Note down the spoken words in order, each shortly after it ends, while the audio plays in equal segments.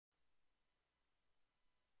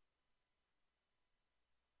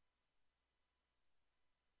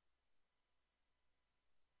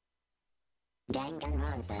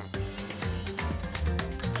Danganronpa.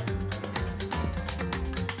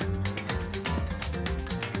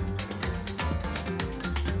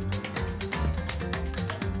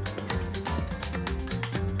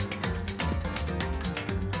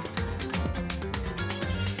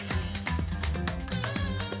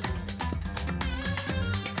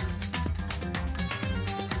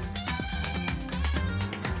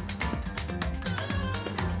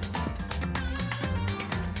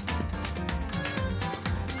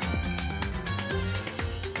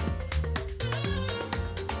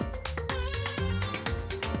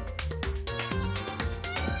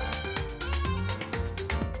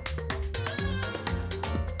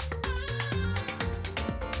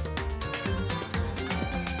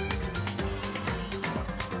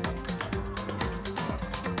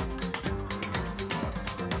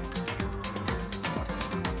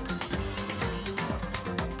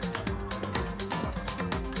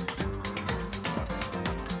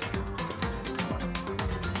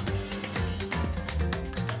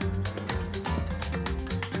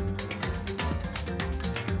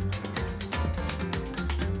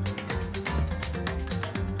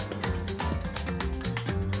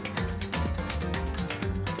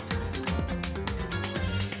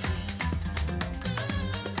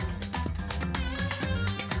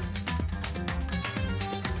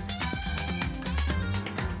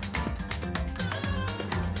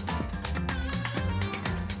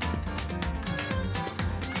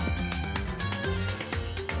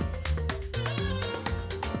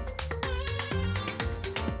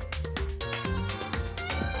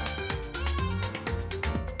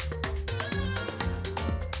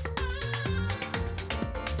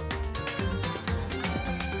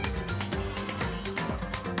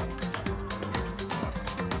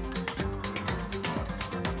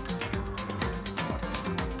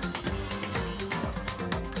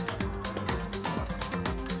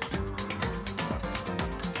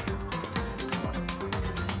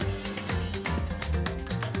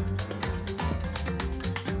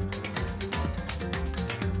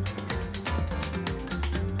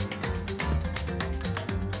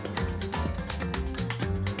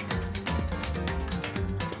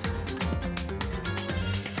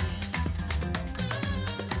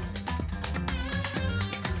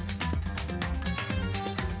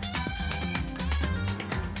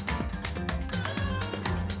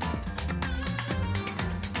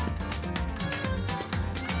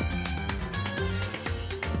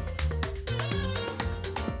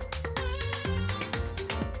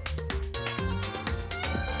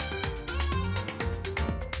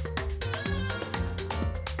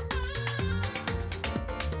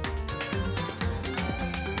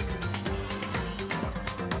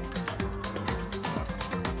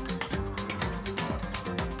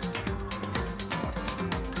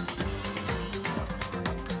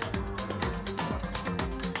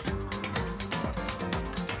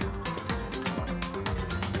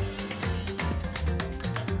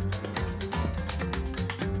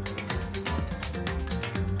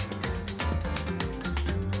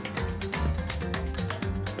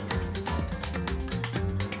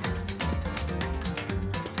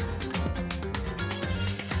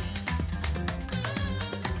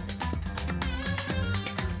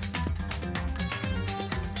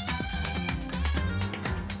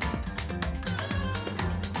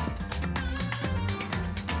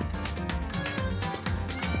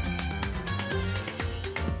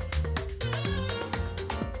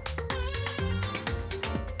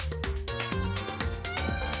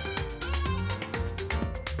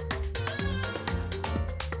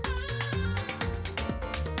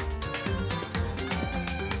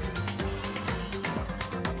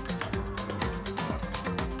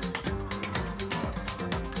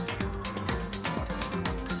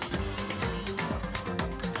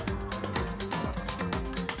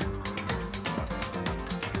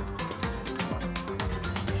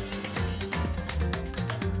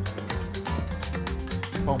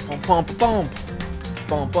 Bum bum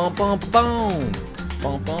bum bum bum bum bum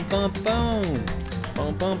bum bum bum bum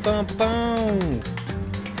bum bum bum bum bum.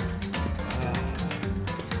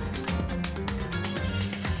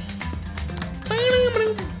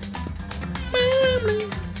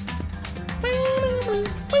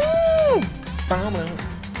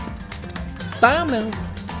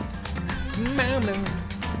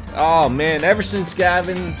 Oh man, ever since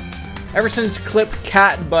Clip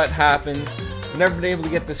Cat Butt happened, I've never been able to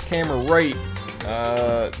get this camera right.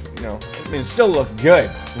 You know, I mean, it still look good,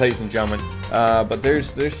 ladies and gentlemen. But there's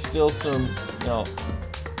still some, you know,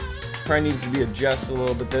 probably needs to be adjusted a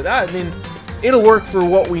little bit there. I mean, it'll work for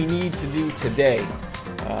what we need to do today.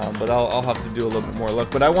 But I'll have to do a little bit more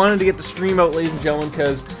look. But I wanted to get the stream out, ladies and gentlemen,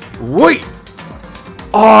 because we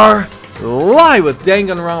are live with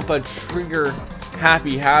Danganronpa Trigger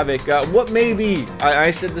Happy Havoc. What may be,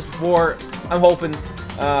 I said this before, I'm hoping,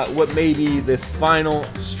 what may be the final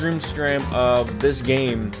stream of this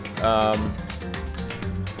game.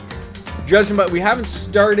 Judging by, we haven't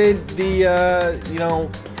started the, you know,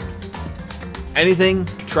 anything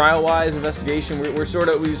trial-wise, investigation. We sort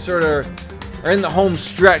of are in the home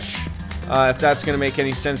stretch, if that's going to make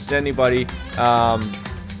any sense to anybody.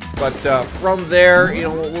 But from there, you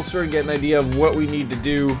know, we'll sort of get an idea of what we need to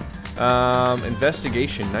do.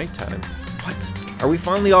 Investigation nighttime. What? Are we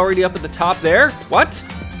finally already up at the top there? What?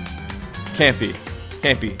 Can't be.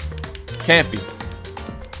 Can't be. Can't be.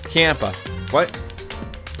 Campa. What?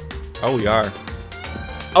 Oh, we are.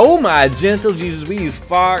 Oh my gentle Jesus, we use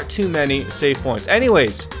far too many save points.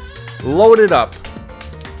 Anyways, load it up.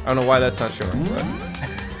 I don't know why that's not showing.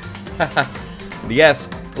 But yes,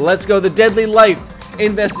 let's go. The Deadly Life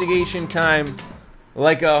investigation time.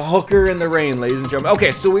 Like a hooker in the rain, ladies and gentlemen.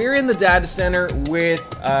 Okay, so we're in the data center with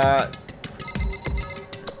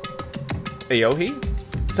Aohi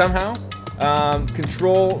somehow.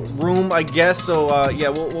 Control room, I guess. So yeah,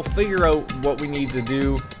 we'll figure out what we need to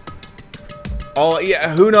do. Oh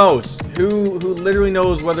yeah, who knows? Who literally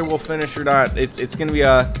knows whether we'll finish or not? It's gonna be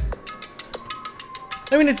a.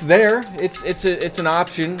 I mean, it's there. It's an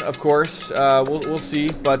option, of course. We'll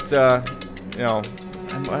see, but you know,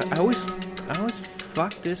 I always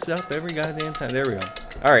fuck this up every goddamn time. There we go.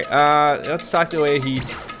 All right, let's talk to Aohi.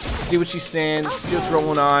 See what she's saying. See what's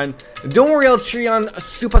rolling on. Don't worry, El Trion,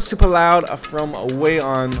 super loud from way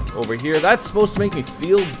on over here. That's supposed to make me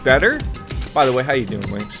feel better. By the way, how you doing,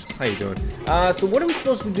 Lynx? How you doing? So what are we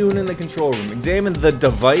supposed to be doing in the control room? Examine the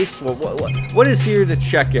device. Well, what is here to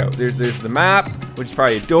check out? There's the map, which is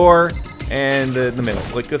probably a door, and the middle.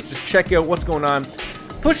 Like, let's just check out what's going on.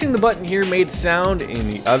 Pushing the button here made sound in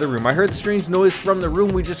the other room. I heard the strange noise from the room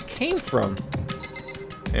we just came from.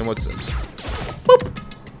 And what's this? Boop!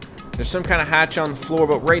 There's some kind of hatch on the floor,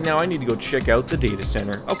 but right now I need to go check out the data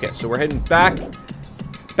center. Okay, so we're heading back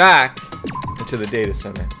into the data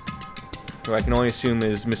center. Who I can only assume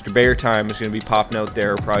is Mr. Bear Time is going to be popping out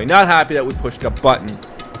there. Probably not happy that we pushed a button.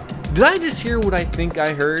 Did I just hear what I think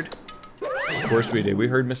I heard? Of course we did. We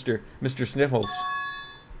heard Mr. Sniffles.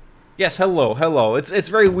 Yes, hello. It's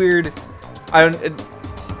very weird. I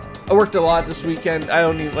worked a lot this weekend. I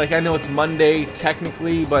don't even, like, I know it's Monday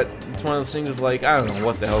technically, but it's one of those things of like, I don't know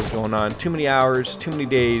what the hell's going on. Too many hours, too many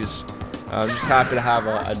days. I'm just happy to have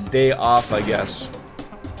a day off, I guess.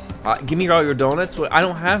 Give me all your donuts. I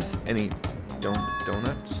don't have any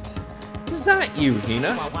donuts. Is that you,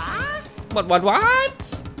 Hina?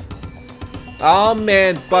 What? Oh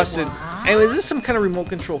man, busted. Anyway, is this some kind of remote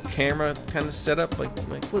control camera kind of setup? Like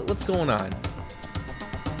what's going on?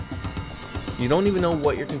 You don't even know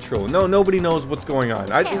what you're controlling. No, nobody knows what's going on.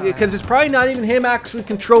 Because it's probably not even him actually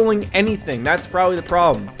controlling anything. That's probably the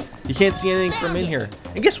problem. You can't see anything from in here.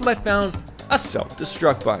 And guess what I found? A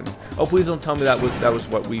self-destruct button. Oh, please don't tell me that was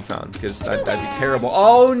what we found, because that'd be terrible.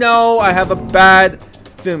 Oh no, I have a bad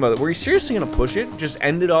feeling about it. Were you seriously gonna push it? Just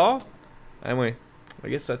end it all? Anyway, I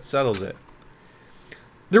guess that settles it.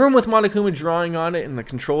 The room with Monokuma drawing on it and the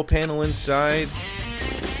control panel inside.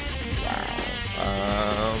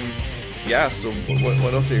 Wow. Yeah. So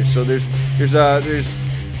what else here? So there's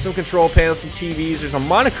some control panels, some TVs. There's a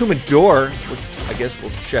Monokuma door, which I guess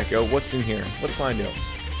we'll check out. What's in here? Let's find out.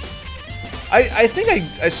 I think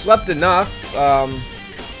I slept enough,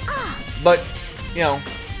 but, you know,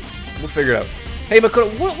 we'll figure it out. Hey, but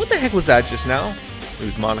what the heck was that just now? It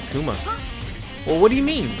was Monokuma. Well, what do you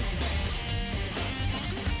mean?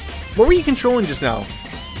 What were you controlling just now?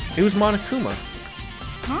 It was Monokuma.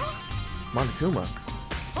 Huh? Monokuma?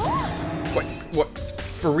 What?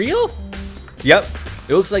 For real? Yep.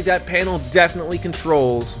 It looks like that panel definitely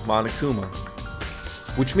controls Monokuma.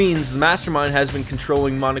 Which means the mastermind has been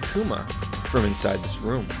controlling Monokuma from inside this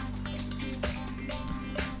room.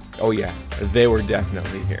 Oh yeah, they were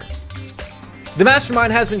definitely here. The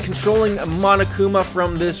mastermind has been controlling Monokuma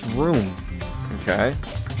from this room. Okay?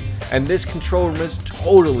 And this control room is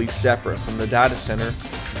totally separate from the data center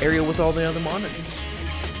area with all the other monitors.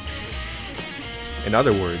 In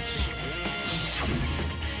other words,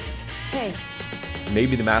 hey,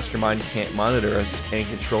 maybe the mastermind can't monitor us and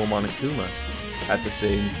control Monokuma at the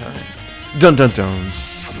same time. Dun dun dun.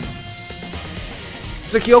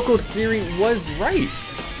 So Kyoko's theory was right.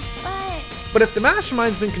 But if the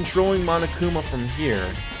mastermind's been controlling Monokuma from here,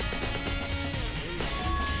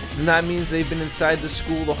 then that means they've been inside the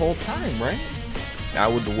school the whole time, right?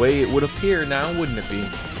 That would the way it would appear now, wouldn't it be?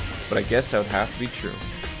 But I guess that would have to be true.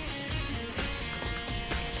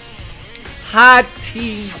 hot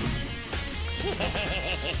tea.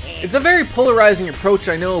 It's a very polarizing approach,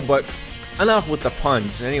 I know, but enough with the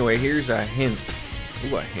puns. Anyway, here's a hint.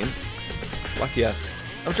 Ooh, a hint? Lucky us.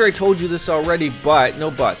 I'm sure I told you this already, but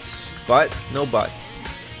no buts. But no buts.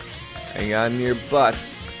 Hang on your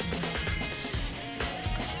butts.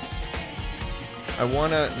 I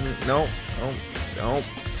wanna... No. No. No.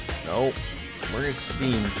 No. Where is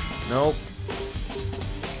Steam? Nope.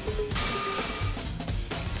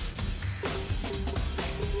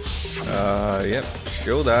 Yep.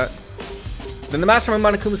 Show that. Then the mastermind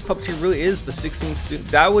Monokuma's puppeteer really is the 16th student.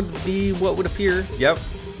 That would be what would appear. Yep.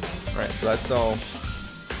 Alright, so that's all.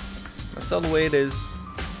 That's all the way it is.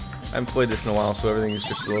 I haven't played this in a while, so everything is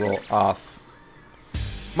just a little off.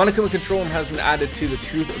 Monokuma control room has been added to the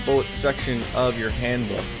Truth or Bullets section of your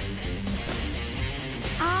handbook.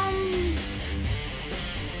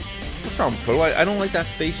 What's wrong, Kodo? I don't like that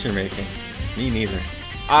face you're making. Me neither.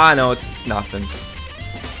 Ah, no, it's nothing.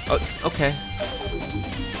 Oh, okay.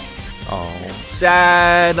 Oh,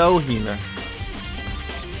 sad Ohina.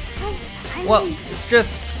 Well, it's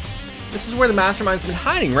just... This is where the mastermind's been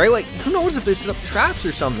hiding, right? Like, who knows if they set up traps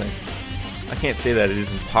or something? I can't say that it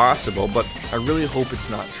isn't possible, but I really hope it's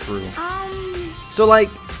not true. So, like,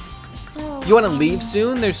 you want to leave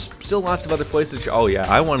soon? There's still lots of other places. Oh,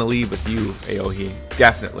 yeah, I want to leave with you, Aohi.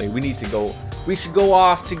 Definitely. We need to go. We should go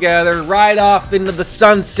off together, ride off into the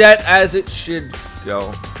sunset as it should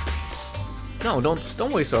go. No,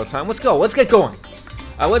 don't waste all the time. Let's go. Let's get going.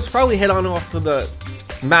 Let's probably head on off to the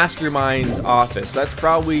Mastermind's office. That's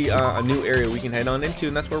probably a new area we can head on into,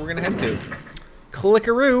 and that's where we're going to head to.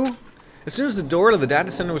 Clickaroo. As soon as the door to the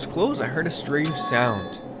data center was closed, I heard a strange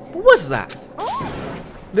sound. What was that?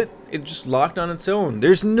 It just locked on its own.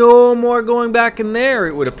 There's no more going back in there,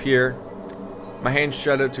 it would appear. My hand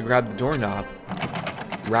shut out to grab the doorknob.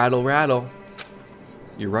 Rattle, rattle.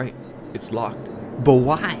 You're right. It's locked. But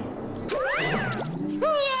why?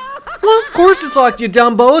 Well, of course it's locked, you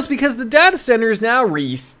dumbos, because the data center is now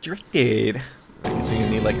restricted. So you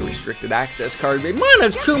need like a restricted access card.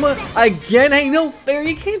 Monokuma, again, hey, no fair.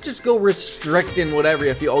 You can't just go restricting whatever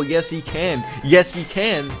you feel. Oh, yes, you can. Yes, you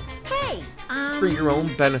can. Hey, it's for your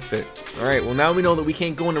own benefit. All right, well, now we know that we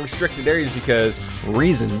can't go into restricted areas because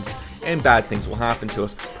reasons and bad things will happen to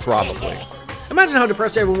us, probably. Imagine how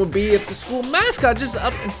depressed everyone would be if the school mascot just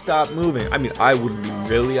up and stopped moving. I mean, I would be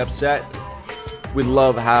really upset. We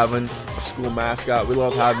love having a school mascot. We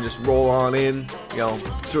love having just roll on in, you know,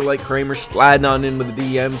 sort of like Kramer sliding on in with the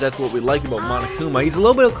DMs. That's what we like about Monokuma. He's a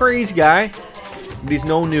little bit of a crazy guy, but he's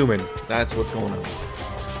no Newman. That's what's going on.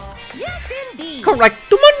 yes, indeed.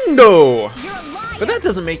 Correctamundo! But that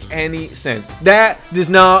doesn't make any sense. That does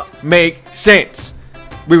not make sense.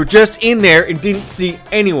 We were just in there and didn't see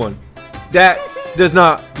anyone. That does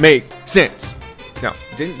not make sense. No,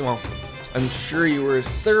 didn't. Well, I'm sure you were as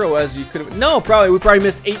thorough as you could have. No, we probably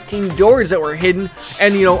missed 18 doors that were hidden.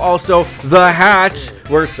 And, you know, also the hatch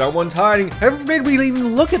where someone's hiding. Heaven forbid we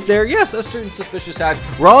even look at there. Yes, a certain suspicious hatch.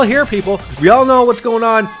 We're all here, people. We all know what's going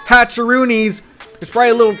on. Hatcheroonies. There's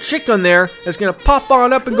probably a little chick on there that's going to pop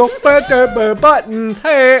on up and go, buttons.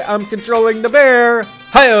 Hey, I'm controlling the bear.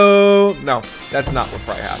 Hi-oh. No, that's not what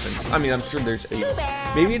probably happens. I mean, I'm sure there's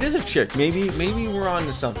a... Maybe it is a chick. Maybe we're on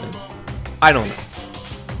to something. I don't know.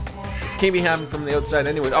 Can't be happening from the outside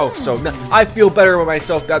anyway. Oh, so I feel better about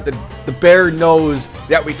myself that the bear knows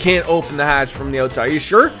that we can't open the hatch from the outside. Are you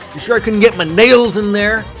sure? You sure I couldn't get my nails in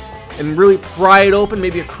there and really pry it open?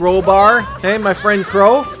 Maybe a crowbar? Hey, my friend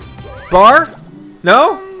Crow? Bar?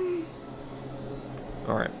 No?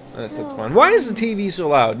 Alright, that's fine. Why is the TV so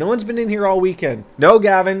loud? No one's been in here all weekend. No,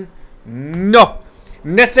 Gavin. No.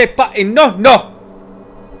 Ne sais pas. No, no.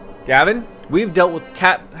 Gavin, we've dealt with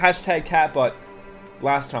hashtag catbutt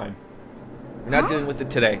last time. We're not dealing with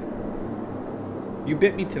it today. You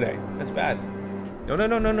bit me today. That's bad. No, no,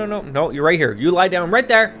 no, no, no, no. No, you're right here. You lie down right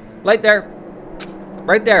there. Right there.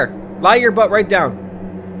 Right there. Lie your butt right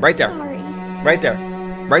down. Right there. Sorry. Right there.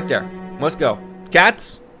 Right there. Let's go.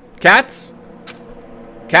 Cats? Cats?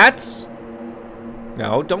 Cats?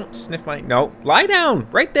 No, don't sniff my... No. Lie down.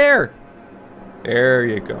 Right there. There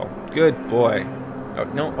you go. Good boy. Oh,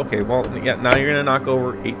 no. Okay, well, yeah, now you're going to knock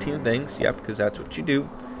over 18 things. Yep, because that's what you do.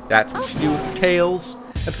 That's what you do with your tails.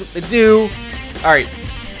 That's what they do. Alright.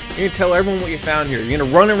 You're going to tell everyone what you found here. You're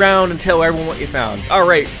going to run around and tell everyone what you found.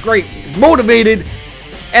 Alright. Great. Motivated.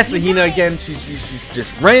 Esahina again. She's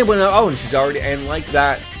just rambling. Oh, and she's already... And like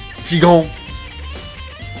that. She gone.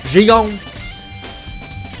 She gone.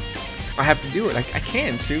 I have to do it. I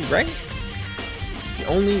can too, right? It's the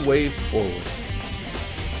only way forward.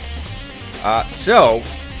 So...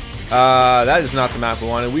 That is not the map we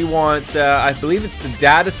wanted. We want, I believe it's the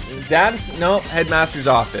Headmaster's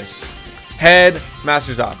office.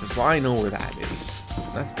 Headmaster's office. Well, I know where that is.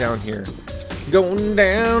 That's down here. Going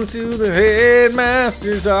down to the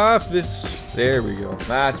Headmaster's office. There we go.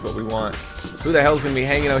 That's what we want. Who the hell's gonna be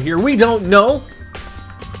hanging out here? We don't know.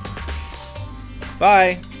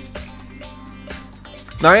 Bye.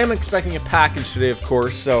 Now, I am expecting a package today, of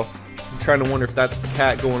course, so I'm trying to wonder if that's the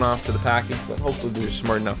cat going off to the package, but hopefully they're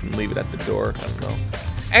smart enough and leave it at the door. I don't know.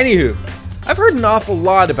 Anywho, I've heard an awful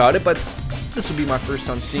lot about it, but this will be my first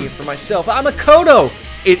time seeing it for myself. I'm a Kodo.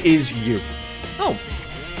 It is you. Oh,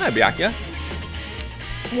 hi, Byakuya.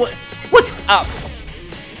 What's up?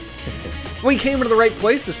 We came to the right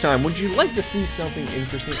place this time. Would you like to see something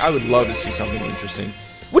interesting? I would love to see something interesting.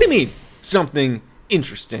 What do you mean, something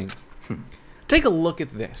interesting? Take a look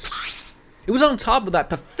at this. It was on top of that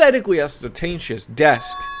pathetically ostentatious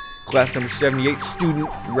desk. Class number 78 student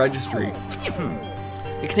registry.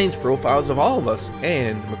 It contains profiles of all of us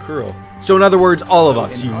and Makuro. So in other words, all of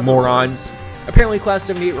us, you moron. Apparently class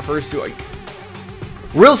 78 refers to a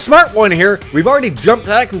real smart one here. We've already jumped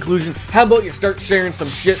to that conclusion. How about you start sharing some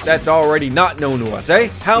shit that's already not known to us, eh?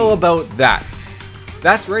 How about that?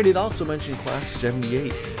 That's right, it also mentioned class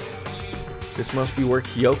 78. This must be where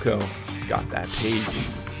Kyoko got that page.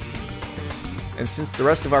 And since the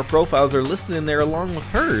rest of our profiles are listed in there along with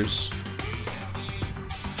hers,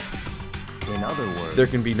 in other words, there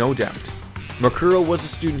can be no doubt. Makuro was a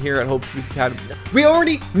student here at Hope Academy. We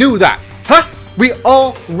already knew that! Huh? We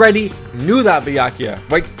already knew that, Byakuya.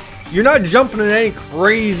 Like, you're not jumping to any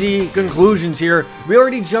crazy conclusions here. We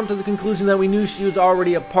already jumped to the conclusion that we knew she was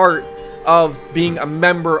already a part of being a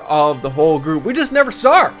member of the whole group. We just never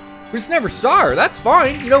saw her. We just never saw her. That's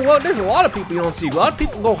fine. You know what? There's a lot of people you don't see. A lot of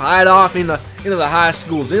people go hide off into the high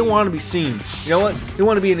schools. They don't want to be seen. You know what? They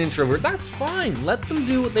want to be an introvert. That's fine. Let them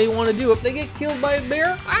do what they want to do. If they get killed by a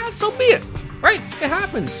bear, so be it. Right? It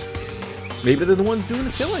happens. Maybe they're the ones doing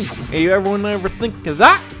the killing. Hey, everyone ever think of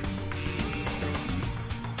that?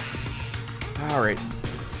 Alright.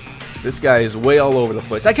 This guy is way all over the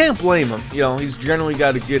place. I can't blame him. You know, he's generally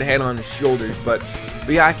got a good head on his shoulders, but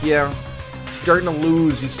Byakuya, starting to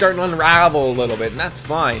lose. He's starting to unravel a little bit, and that's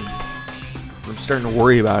fine. I'm starting to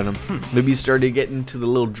worry about him. Maybe he's starting to get into the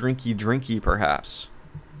little drinky, perhaps.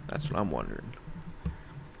 That's what I'm wondering.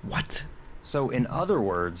 What? So, in other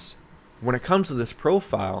words, when it comes to this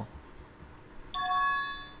profile,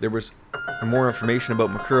 there was more information about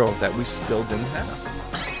Makuro that we still didn't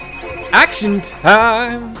have. Action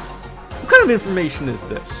time! What kind of information is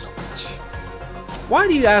this? Why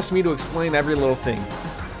do you ask me to explain every little thing?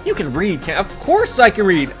 You can read, can't? Of course I can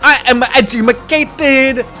read. I am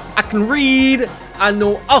educated. I can read. I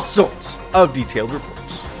know all sorts of detailed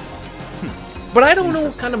reports. But I don't know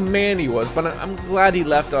what kind of man he was, but I'm glad he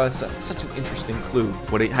left us such an interesting clue.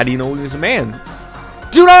 How do you know he was a man?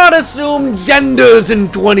 Do not assume genders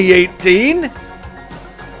in 2018.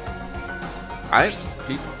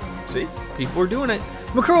 See? People are doing it.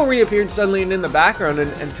 Makuro reappeared suddenly, and in the background, an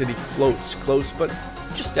entity floats close, but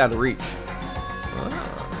just out of reach.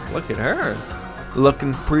 Oh, look at her.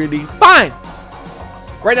 Looking pretty fine.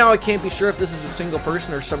 Right now, I can't be sure if this is a single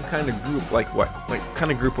person or some kind of group. Like what? Like,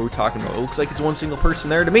 kind of group are we talking about? It looks like it's one single person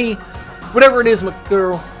there to me. Whatever it is,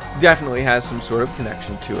 Makuro definitely has some sort of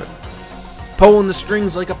connection to it. Pulling the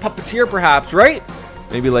strings like a puppeteer, perhaps, right?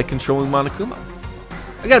 Maybe like controlling Monokuma.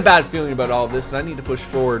 I got a bad feeling about all of this, and I need to push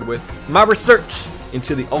forward with my research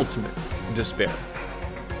into the ultimate despair.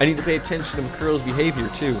 I need to pay attention to Makuro's behavior,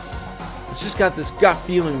 too. It's just got this gut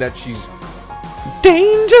feeling that she's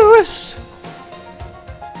dangerous.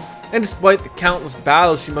 And despite the countless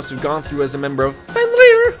battles she must have gone through as a member of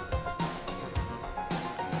Fenrir,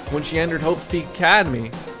 when she entered Hope's Peak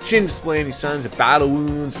Academy, she didn't display any signs of battle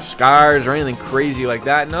wounds or scars or anything crazy like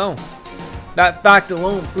that, no. That fact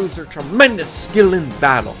alone proves her tremendous skill in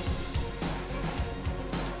battle.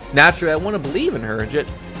 Naturally, I want to believe in her, yet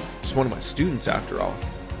she's one of my students after all.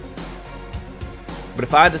 But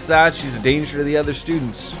if I decide she's a danger to the other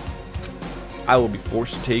students, I will be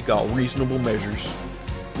forced to take all reasonable measures.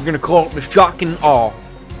 We're going to call it the shock and awe.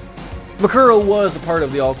 Makuro was a part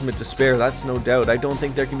of the ultimate despair, that's no doubt. I don't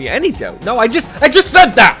think there can be any doubt. No, I just said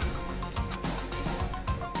that!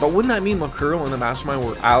 But wouldn't that mean Makuro and the Mastermind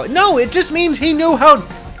were allies? No, it just means he knew how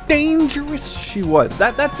dangerous she was.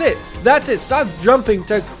 That's it. That's it. Stop jumping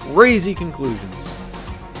to crazy conclusions.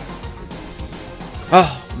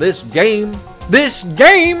 Oh, this game. This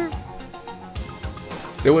game!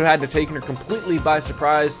 They would have had to taken her completely by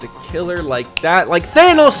surprise to kill her like that. Like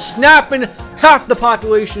Thanos snapping half the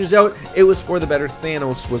population is out. It was for the better.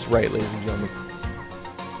 Thanos was right, ladies and gentlemen.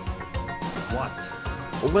 What?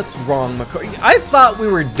 Well, what's wrong, Makura? I thought we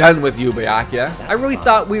were done with you, Byakuya. I really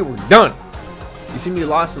thought we were done. You seem to be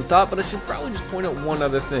lost in thought, but I should probably just point out one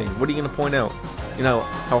other thing. What are you gonna point out? You know,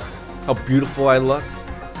 how beautiful I look?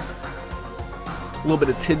 A little bit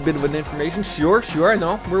of tidbit of an information. Sure, I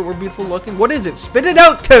know. We're beautiful looking. What is it? Spit it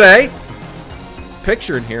out today!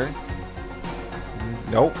 Picture in here.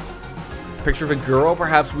 Nope. Picture of a girl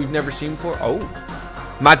perhaps we've never seen before. Oh.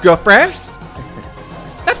 My girlfriend?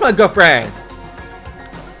 That's my girlfriend!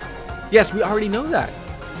 Yes, we already know that.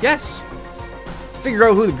 Yes. Figure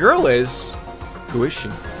out who the girl is. Who is she?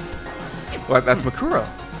 Well, that's Makura.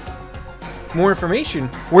 More information.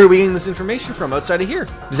 Where are we getting this information from outside of here?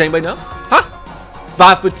 Does anybody know? Huh?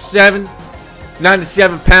 5'7",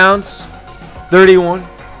 97 pounds, 31,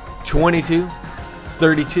 22,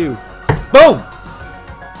 32. Boom!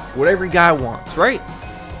 What every guy wants, right?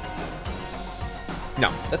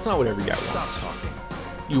 No, that's not what every guy wants. Stop talking.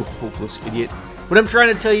 You hopeless idiot. What I'm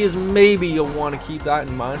trying to tell you is maybe you'll want to keep that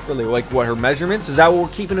in mind for later. Like what, her measurements? Is that what we're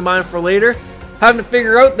keeping in mind for later? Having to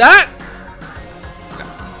figure out that?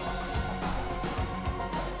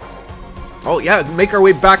 No. Oh yeah, make our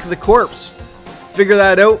way back to the corpse. Figure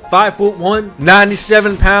that out. 5'1",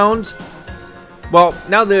 97 pounds. Well,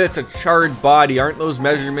 now that it's a charred body, aren't those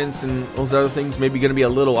measurements and those other things maybe going to be a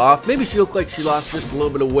little off? Maybe she looked like she lost just a little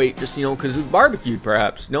bit of weight, just, you know, because it was barbecued,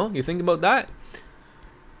 perhaps. No? You think about that?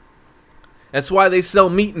 That's why they sell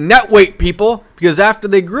meat net weight, people. Because after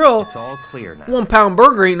they grill, It's all clear now. 1 pound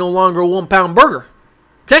burger ain't no longer a 1 pound burger.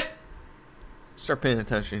 Okay? Start paying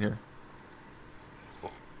attention here.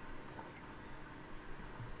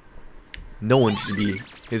 No one should be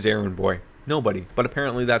his errand boy. Nobody. But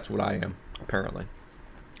apparently that's what I am. Apparently.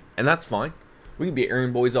 And that's fine. We can be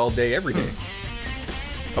errand boys all day, every day.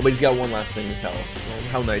 Oh, but he's got one last thing to tell us. Well,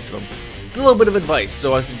 how nice of him. It's a little bit of advice,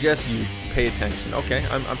 so I suggest you pay attention. Okay,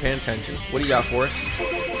 I'm paying attention. What do you got for us?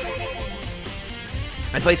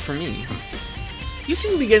 Advice for me? You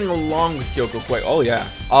seem to be getting along with Kyoko quite... Oh, yeah.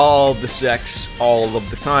 All the sex, all of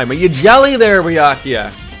the time. Are you jelly there,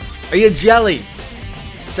 Byakuya? Are you jelly?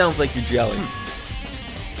 Sounds like you're jelly.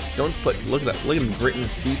 Don't put... Look at that. Look at him gritting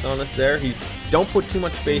his teeth on us there. Don't put too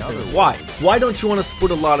much faith in her. Why? Why don't you want us to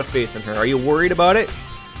put a lot of faith in her? Are you worried about it?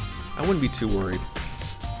 I wouldn't be too worried.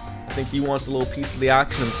 I think he wants a little piece of the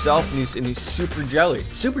action himself, and he's super jelly.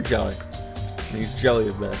 Super jelly. And he's jelly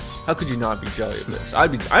of this. How could you not be jelly of this?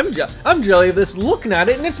 I'm jelly of this looking at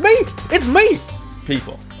it, and it's me! It's me!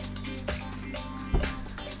 People.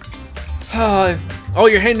 Oh,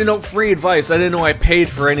 you're handing out free advice. I didn't know I paid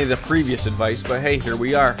for any of the previous advice, but hey, here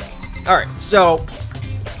we are. Alright, so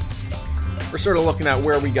we're sort of looking at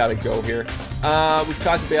where we gotta go here. We've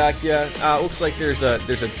talked about, yeah, looks like there's a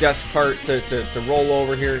desk part to roll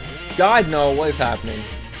over here. God, no, what is happening?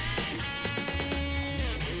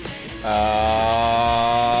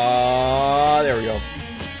 There we go.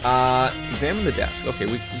 Examine the desk. Okay,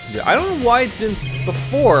 we can do it. I don't know why since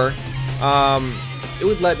before, it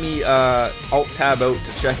would let me Alt-Tab out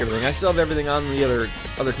to check everything. I still have everything on the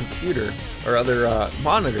other computer or other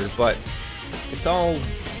monitor, but it's all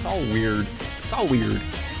weird. It's all weird.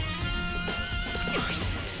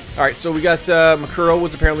 Alright, so we got Makuro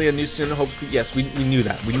was apparently a new student. Yes, we knew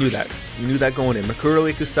that. We knew that. We knew that going in.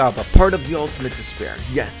 Makuro Ikusaba, part of the ultimate despair.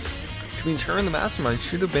 Yes. Which means her and the mastermind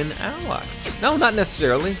should have been allies. No, not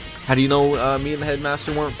necessarily. How do you know me and the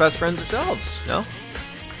headmaster weren't best friends ourselves? No?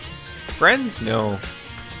 Friends? No.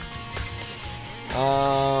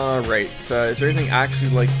 Right. Is there anything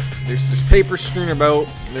actually like... There's paper strewn about.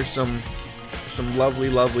 There's some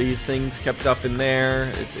lovely things kept up in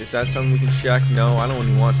there. Is that something we can check? No, I don't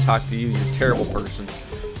even want to talk to you. You're a terrible person.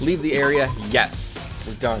 Leave the area. Yes.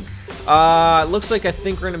 We're done. Looks like I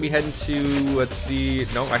think we're going to be heading to, let's see.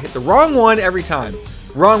 No, I hit the wrong one every time.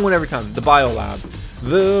 Wrong one every time. The biolab.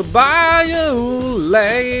 The biolab.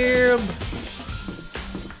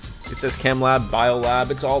 It says chem lab,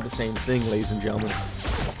 biolab. It's all the same thing, ladies and gentlemen.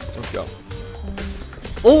 Let's go.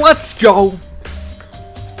 Let's go.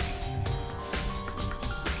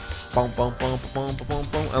 Bum, bum, bum, bum, bum, bum,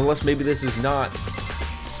 bum. Unless maybe this is not.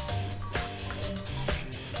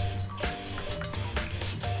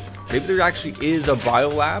 Maybe there actually is a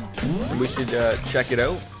biolab, and we should check it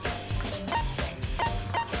out.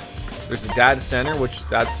 There's the data center, which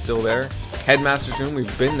that's still there. Headmaster's room,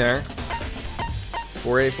 we've been there.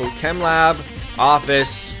 484 chem lab,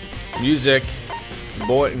 office, music,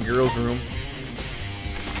 boy and girls room,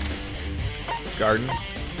 garden,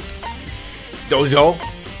 dojo.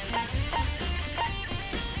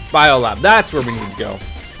 Biolab, that's where we need to go.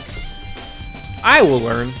 I will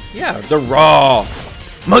learn. Yeah, the Raw.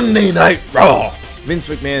 Monday Night Raw. Vince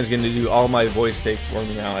McMahon's going to do all my voice takes for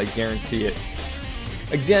me now, I guarantee it.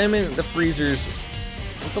 Examine the freezers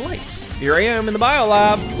with the lights. Here I am in the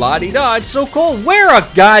biolab. La-di-da, it's so cold. Wear a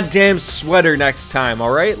goddamn sweater next time,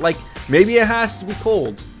 alright? Like, maybe it has to be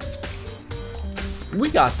cold. We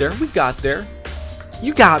got there. We got there.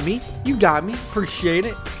 You got me. You got me. Appreciate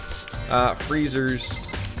it. Freezers.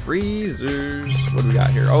 Freezers. What do we got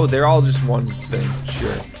here? Oh, they're all just one thing.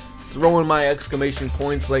 Sure. Throwing my exclamation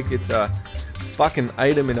points like it's a fucking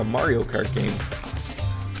item in a Mario Kart game.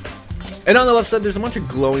 And on the left side, there's a bunch of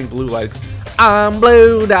glowing blue lights. I'm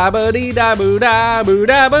blue, da ba dee da boo da boo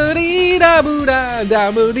da ba dee da boo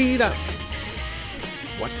da boo dee da.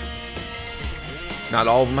 What? Not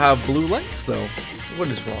all of them have blue lights, though. What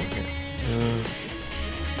is wrong here?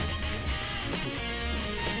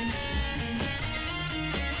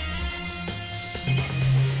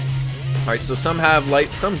 Alright, so some have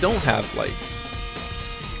lights, some don't have lights.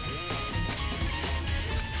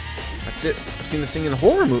 That's it. I've seen this thing in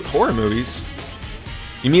horror movies.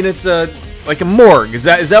 You mean it's like a morgue? Is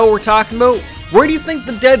that what we're talking about? Where do you think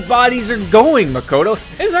the dead bodies are going, Makoto?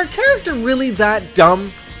 Is our character really that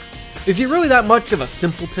dumb? Is he really that much of a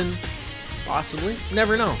simpleton? Possibly.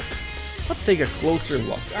 Never know. Let's take a closer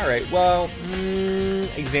look. Alright, well,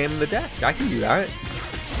 examine the desk. I can do that.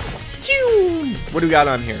 What do we got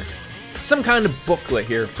on here? Some kind of booklet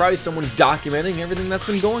here. Probably someone documenting everything that's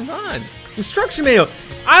been going on. Instruction manual.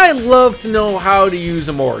 I love to know how to use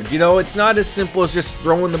a morgue. You know, it's not as simple as just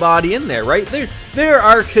throwing the body in there, right? There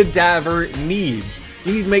are cadaver needs.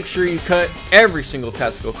 You need to make sure you cut every single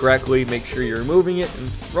testicle correctly. Make sure you're removing it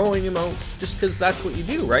and throwing him out. Just because that's what you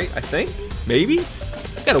do, right? I think? Maybe?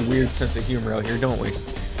 We've got a weird sense of humor out here, don't we?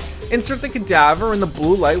 Insert the cadaver and the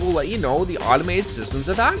blue light will let you know the automated systems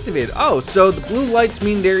have activated. Oh, so the blue lights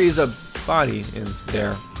mean there is a body in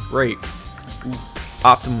there. Great. Ooh,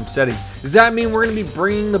 optimum setting. Does that mean we're going to be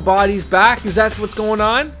bringing the bodies back? Is that what's going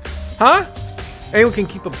on? Huh? Anyone can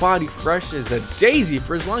keep a body fresh as a daisy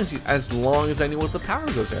for as long as anyone with the power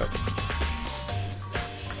goes out.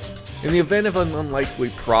 In the event of an unlikely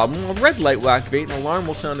problem, a red light will activate and an alarm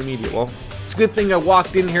will sound immediate. Well, it's a good thing I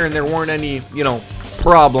walked in here and there weren't any, you know,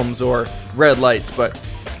 problems or red lights, but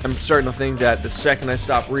I'm starting to think that the second I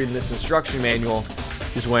stop reading this instruction manual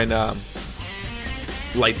is when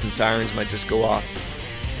lights and sirens might just go off.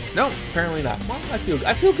 No, apparently not. Well, I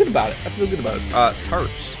feel good about it. I feel good about it.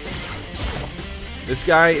 Tarps. This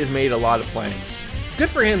guy has made a lot of plans. Good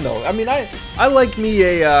for him though. I mean, I like me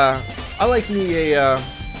a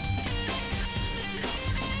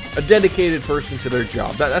dedicated person to their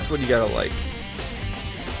job. That's what you gotta like.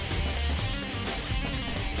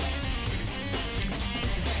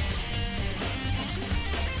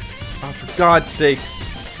 Oh, for God's sakes.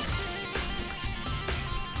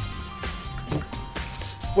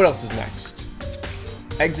 What else is next?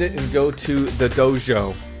 Exit and go to the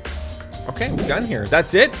dojo. Okay, we're done here.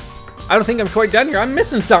 That's it? I don't think I'm quite done here. I'm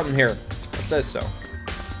missing something here. It says so.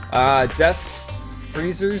 Desk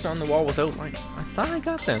freezers on the wall without light. I thought I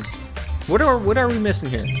got them. What are we missing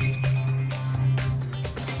here?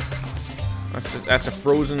 That's a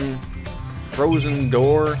frozen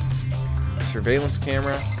door. Surveillance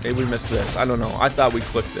camera. Maybe we missed this. I don't know. I thought we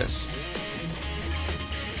clicked this.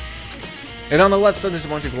 And on the left side, there's a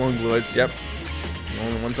bunch of glowing blue lights. Yep. The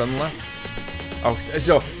only ones on the left. Oh,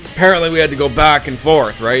 so apparently we had to go back and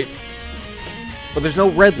forth, right? But there's no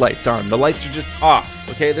red lights on. The lights are just off.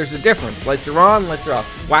 Okay, there's a difference. Lights are on, lights are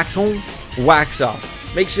off. Wax on, wax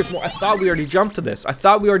off. Makeshift more. I thought we already jumped to this.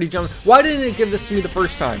 Why didn't it give this to me the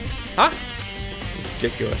first time? Huh?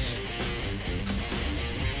 Ridiculous.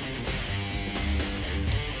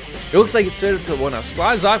 It looks like it's set up to when a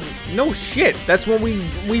slides off. No shit. That's when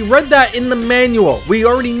we read that in the manual. We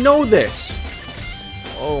already know this.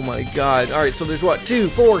 Oh my god. Alright, so there's what? 2,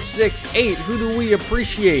 4, 6, 8. Who do we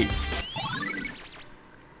appreciate?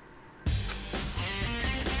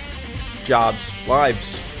 Jobs.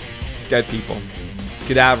 Lives. Dead people.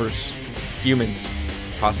 Cadavers. Humans.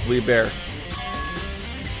 Possibly a bear.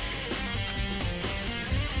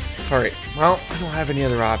 Alright, well, I don't have any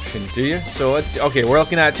other option, do you? So let's see. Okay, we're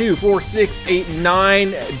looking at 2, 4, 6, 8,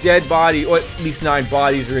 9 dead bodies. Or at least 9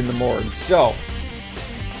 bodies are in the morgue. So,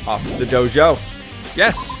 off to the dojo.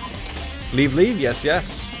 Yes. Leave. Yes.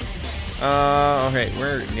 Okay,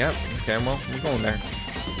 yep. Okay, well, we're going there.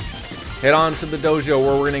 Head on to the dojo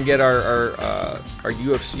where we're gonna get our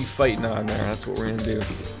UFC fighting on there. That's what we're gonna do.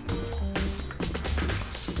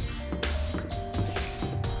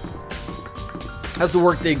 How's the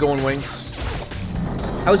workday going, Wings?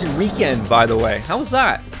 How's your weekend, by the way? How was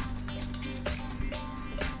that?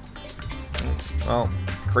 Well,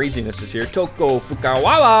 craziness is here. Toko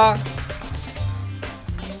Fukawa.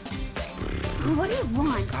 What do you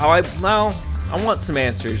want? I want some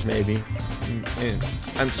answers, maybe. And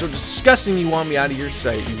I'm so disgusting you want me out of your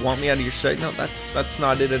sight. You want me out of your sight? No, that's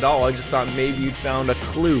not it at all. I just thought maybe you'd found a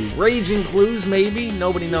clue. Raging clues, maybe?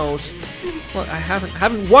 Nobody knows. Well, I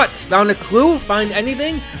haven't what? Found a clue? Find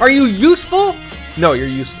anything? Are you useful? No, you're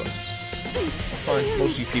useless. That's fine.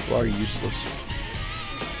 Most of you people are useless.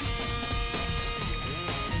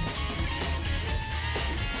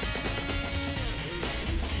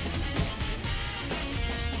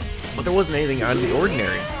 But there wasn't anything out of the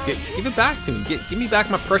ordinary. Give it back to me. Give me back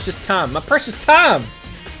my precious time. My precious time!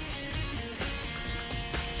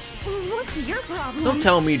 What's your problem? Don't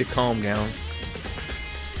tell me to calm down.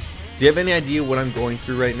 Do you have any idea what I'm going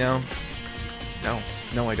through right now?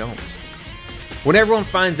 No, I don't. When everyone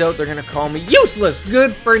finds out, they're gonna call me useless,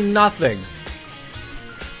 good for nothing.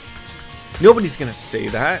 Nobody's gonna say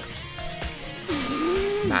that.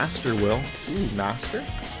 Master will. Ooh, Master?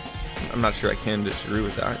 I'm not sure I can disagree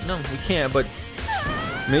with that. No, we can't, but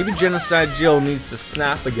maybe Genocide Jill needs to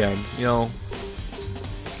snap again, you know,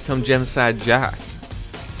 become Genocide Jack.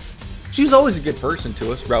 She was always a good person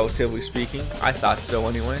to us, relatively speaking. I thought so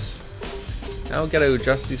anyways. Now we gotta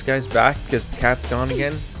adjust these guys back because the cat's gone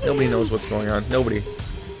again. Nobody knows what's going on. Nobody.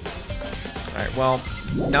 Alright, well,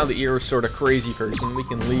 now that you're a sort of crazy person, we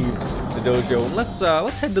can leave the dojo and let's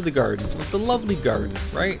head to the garden. The lovely garden,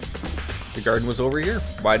 right? The garden was over here.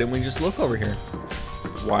 Why didn't we just look over here?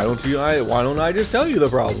 Why don't I just tell you the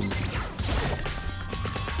problem?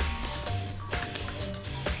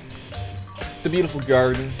 The beautiful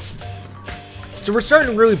garden. So we're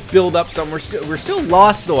starting to really build up something. We're still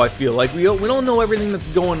lost though, I feel like. We don't know everything that's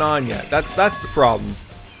going on yet. That's the problem.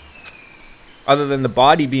 Other than the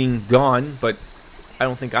body being gone, but I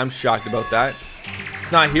don't think I'm shocked about that.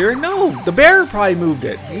 It's not here? No, the bear probably moved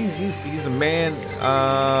it. He's a man.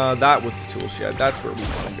 That was the tool shed. That's where we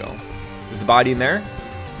want to go. Is the body in there?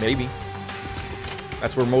 Maybe.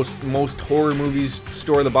 That's where most horror movies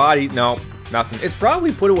store the body. No, nothing. It's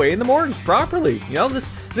probably put away in the morgue properly. You know,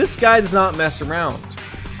 this guy does not mess around.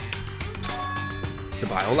 The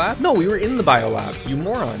biolab? No, we were in the biolab. You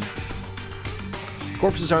moron.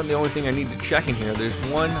 Corpses aren't the only thing I need to check in here. There's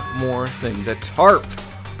one more thing. The tarp.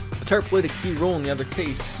 The tarp played a key role in the other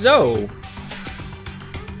case, so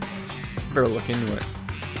better look into it.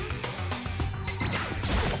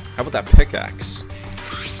 How about that pickaxe?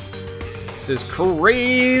 It says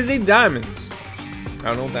crazy diamonds. I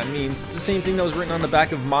don't know what that means. It's the same thing that was written on the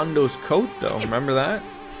back of Mondo's coat, though. Remember that?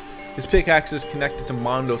 His pickaxe is connected to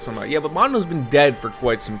Mondo somehow. Yeah, but Mondo's been dead for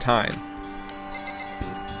quite some time.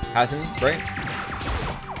 Hasn't he? Right?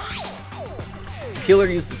 The killer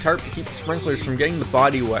used the tarp to keep the sprinklers from getting the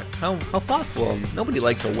body wet. How thoughtful of him. Nobody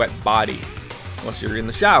likes a wet body. Unless you're in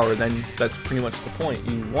the shower, then that's pretty much the point.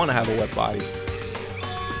 You want to have a wet body.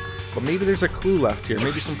 But maybe there's a clue left here.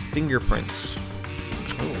 Maybe some fingerprints.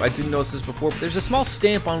 Oh, I didn't notice this before, but there's a small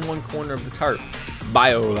stamp on one corner of the tarp.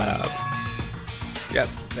 Biolab. Yep,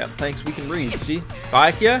 thanks, we can read. See?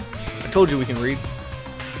 Bakia? I told you we can read.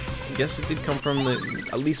 I guess it did come from the,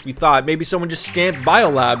 at least we thought. Maybe someone just stamped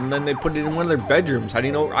Biolab and then they put it in one of their bedrooms. How do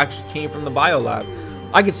you know it actually came from the Biolab?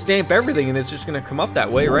 I could stamp everything and it's just gonna come up that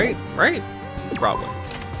way, right? Right? Probably.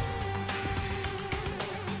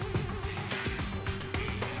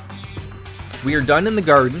 We are done in the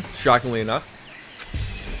garden, shockingly enough.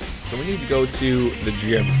 So we need to go to the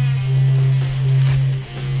gym.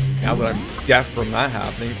 Now that I'm deaf from that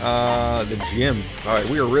happening, the gym. All right,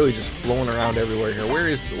 we are really just flowing around everywhere here.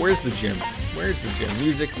 Where's the gym? Where's the gym?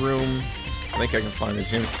 Music room. I think I can find the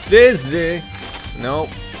gym. Physics. Nope.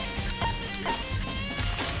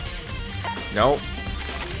 Nope.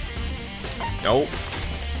 Nope.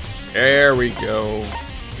 There we go.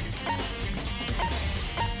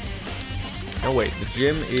 No, wait. The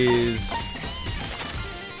gym is...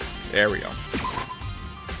 There we go.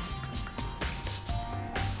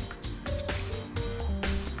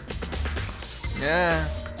 Yeah.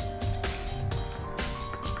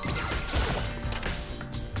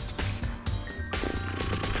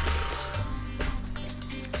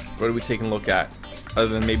 What are we taking a look at? Other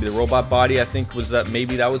than maybe the robot body, I think was that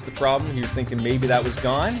maybe that was the problem. You're thinking maybe that was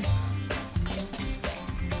gone?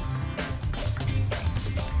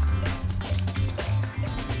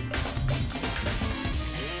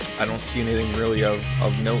 I don't see anything really of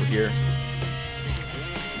note here.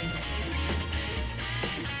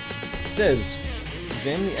 It says,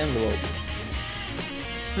 examine the envelope.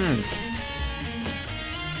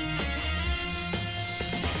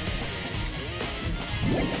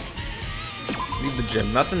 Leave the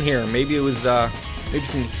gym. Nothing here. Maybe it was, maybe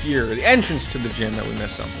it's in here. The entrance to the gym that we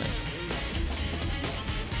missed something.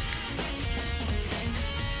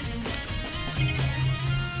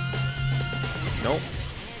 Nope.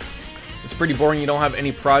 It's pretty boring. You don't have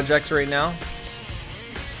any projects right now.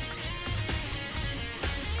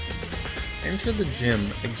 Enter the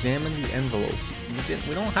gym. Examine the envelope.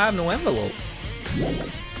 We don't have no envelope.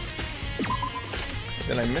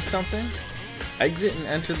 Did I miss something? Exit and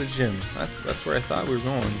enter the gym. That's where I thought we were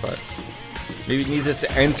going, but maybe it needs us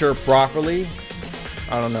to enter properly.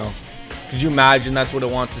 I don't know. Could you imagine that's what it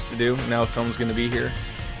wants us to do? Now someone's gonna be here.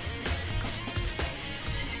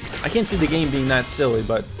 I can't see the game being that silly,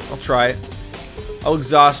 but I'll try it. I'll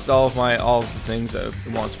exhaust all of the things that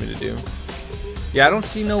it wants me to do. Yeah, I don't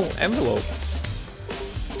see no envelope.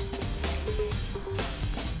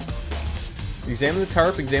 Examine the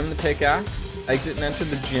tarp, examine the pickaxe, exit and enter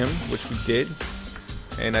the gym, which we did.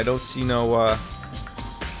 And I don't see no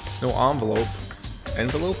envelope.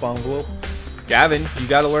 Envelope. Gavin, you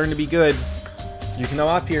gotta learn to be good. You can come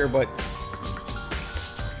up here, but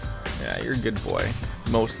yeah, you're a good boy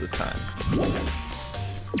most of the time.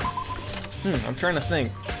 I'm trying to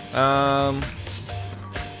think.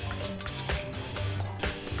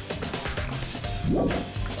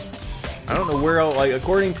 I don't know where, like,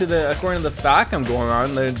 according to the fact I'm going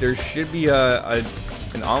on, there should be an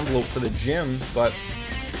envelope for the gym, but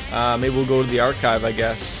maybe we'll go to the archive, I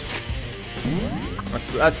guess.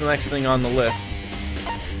 That's the next thing on the list.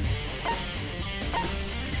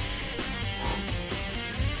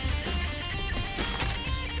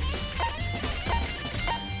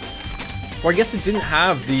 Well, I guess it didn't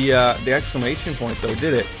have the exclamation point though,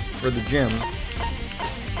 did it? For the gym.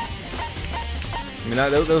 I mean,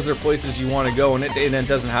 those are places you want to go, and it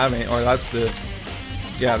doesn't have any. Or that's the.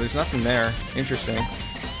 Yeah, there's nothing there. Interesting.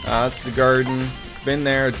 That's the garden. Been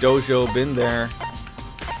there. Dojo. Been there.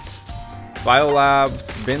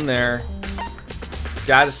 Biolab. Been there.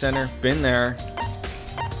 Data center. Been there.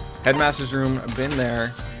 Headmaster's room. Been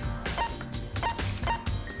there.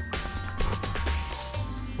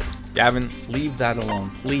 Gavin, leave that alone,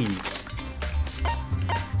 please.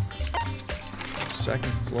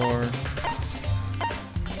 Second floor.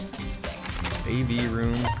 AV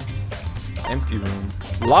room. Empty room.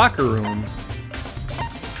 Locker room.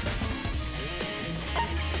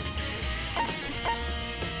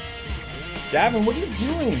 Gavin, what are you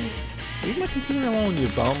doing? Leave my computer alone, you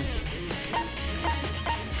bum.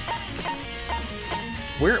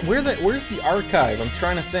 Where's the archive? I'm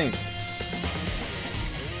trying to think.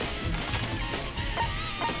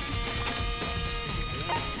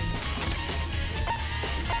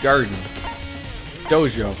 Garden.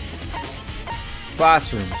 Dojo.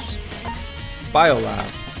 Classrooms.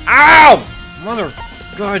 Biolab. Ow! Mother...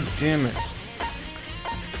 God damn it.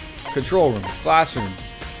 Control room. Classroom.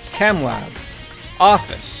 Chem lab.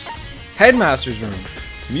 Office. Headmaster's room.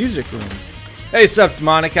 Music room. Hey, sup,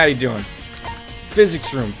 Demonic? How you doing?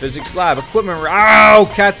 Physics room. Physics lab. Equipment room.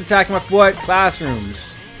 Ow! Cat's attacking my foot.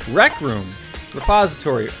 Classrooms. Rec room.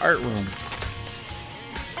 Repository. Art room.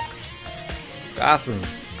 Bathroom.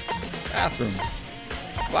 Bathroom.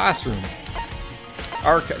 Classroom.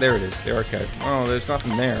 Archive. There it is. The archive. Oh, there's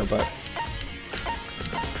nothing there, but...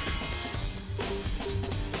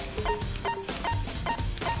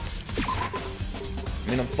 I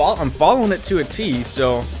mean, I'm following it to a T,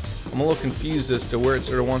 so I'm a little confused as to where it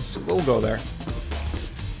sort of wants to... We'll go there.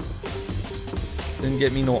 Didn't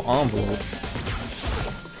get me no envelope.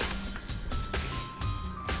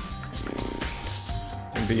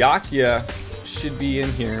 And Byakuya should be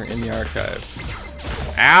in here in the archive.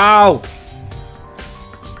 Ow!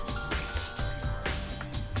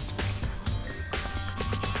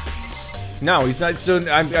 No, he's not. So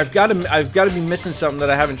I've got to be missing something that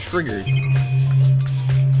I haven't triggered.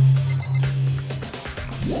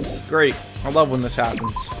 Great. I love when this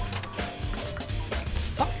happens.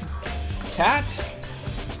 Fuck. Cat?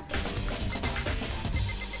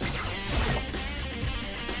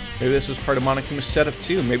 Maybe this was part of Monokuma's setup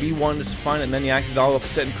too. Maybe he wanted us to find it and then he acted all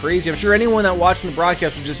upset and crazy. I'm sure anyone that watching the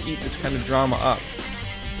broadcast would just eat this kind of drama up.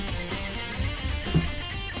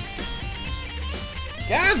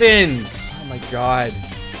 Gavin! Oh my god.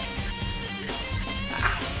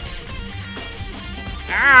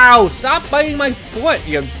 Ow! Stop biting my foot,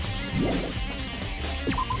 you...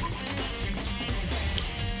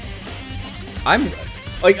 I'm...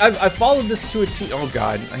 Like, I followed this to a T. Oh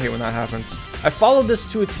god, I hate when that happens. I followed this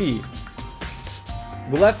to a T.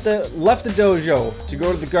 We left the dojo to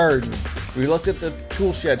go to the garden. We looked at the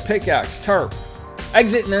tool shed, pickaxe, tarp.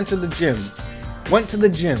 Exit and enter the gym. Went to the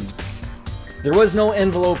gym. There was no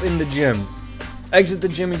envelope in the gym. Exit the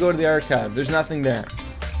gym and go to the archive. There's nothing there.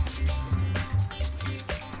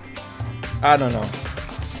 I don't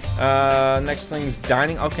know. Next thing's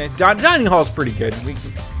dining. Okay, dining hall's pretty good.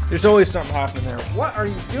 There's always something happening there. What are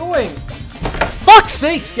you doing? fuck's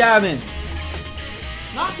sakes, Gavin!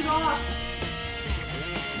 Knock it off!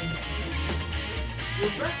 You're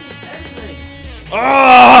wrecking everything.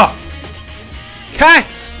 Ah!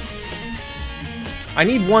 Cats! I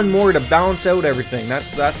need one more to balance out everything.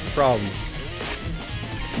 That's the problem.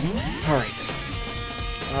 All right.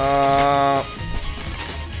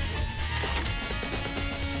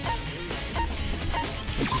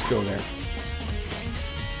 Let's just go there.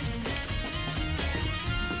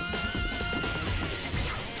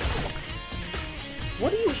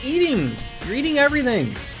 What are you eating? You're eating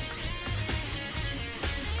everything.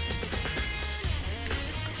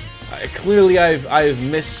 Clearly, I've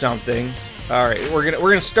missed something. All right, we're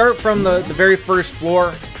gonna start from the very first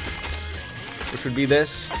floor, which would be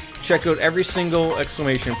this. Check out every single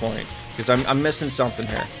exclamation point because I'm missing something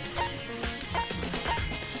here.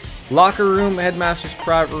 Locker room, headmaster's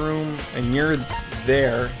private room, and you're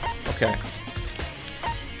there. Okay.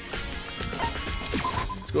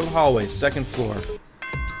 Let's go to the hallway, second floor.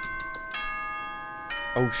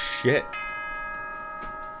 Oh shit.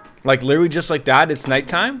 Like literally just like that, it's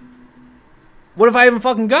nighttime? What if I haven't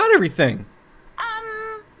fucking got everything?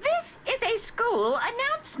 This is a school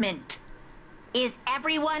announcement. Is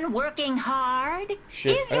everyone working hard?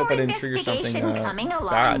 Shit, Is I hope I your didn't trigger something investigation coming along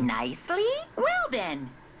bad. nicely? Well then,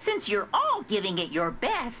 since you're all giving it your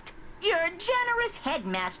best, your generous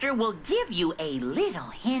headmaster will give you a little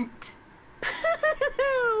hint.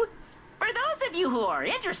 For those of you who are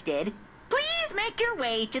interested, please make your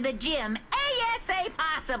way to the gym ASAP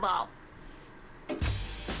possible.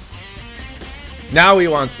 Now he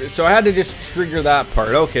wants it. So I had to just trigger that part.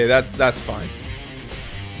 Okay, that's fine.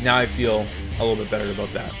 Now I feel a little bit better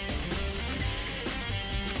about that.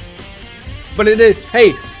 But it is.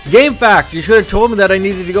 Hey, game facts. You should have told me that I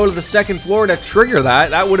needed to go to the second floor to trigger that.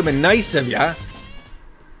 That would have been nice of ya.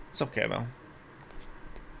 It's okay though.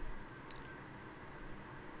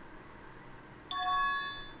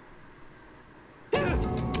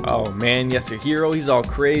 Oh man, yes, a hero. He's all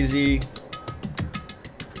crazy.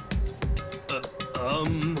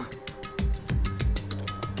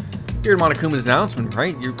 Here at Monokuma's announcement,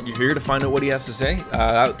 right? You're here to find out what he has to say.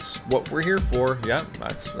 That's what we're here for. Yeah,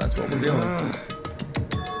 that's what we're doing.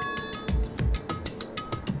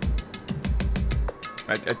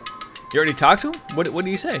 You already talked to him? What did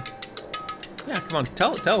you say? Yeah, come on,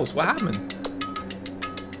 tell us what happened.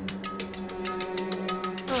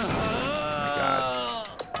 Oh my God.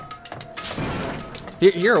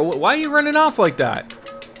 Hero, why are you running off like that?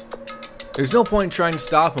 There's no point in trying to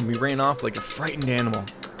stop him. He ran off like a frightened animal.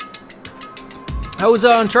 How was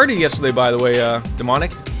Uncharted yesterday, by the way,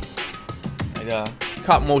 Demonic? I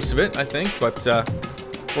caught most of it, I think, but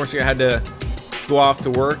unfortunately I had to go off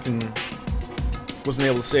to work and wasn't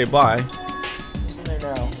able to say bye. Isn't there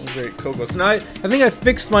now? Great, Coco. So now I think I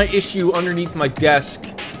fixed my issue underneath my desk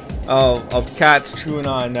of cats chewing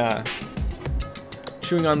on the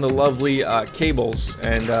lovely cables,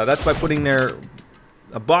 and that's by putting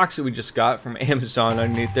a box that we just got from Amazon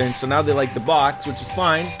underneath there, and so now they like the box, which is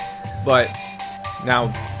fine, but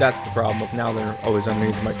now that's the problem. Of now they're always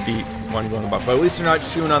underneath my feet wanting to go on the box. But at least they're not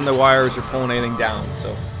chewing on the wires or pulling anything down,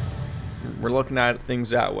 so we're looking at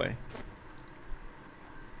things that way.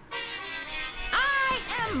 I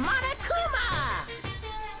am Monokuma!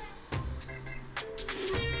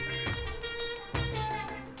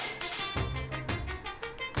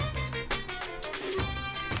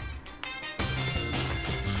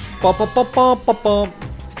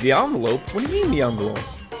 The envelope? What do you mean the envelope?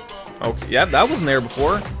 Okay, yeah, that wasn't there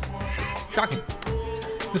before. Shocking.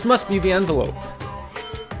 This must be the envelope.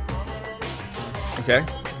 Okay.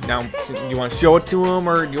 Now, you want to show it to him,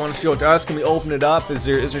 or do you want to show it to us? Can we open it up? Is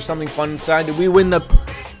there something fun inside? Did we win the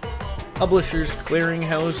Publishers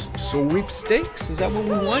Clearinghouse sweepstakes? Is that what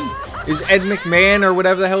we won? Is Ed McMahon, or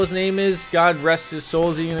whatever the hell his name is, God rest his soul,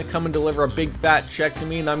 is he going to come and deliver a big fat check to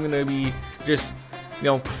me, and I'm going to be just, you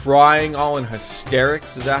know, crying all in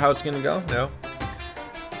hysterics? Is that how it's going to go? No.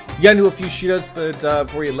 You got to do a few shootouts, but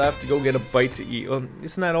before you left to go get a bite to eat. Well,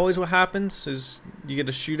 isn't that always what happens? Is you get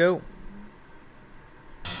a shootout?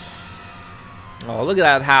 Oh, look at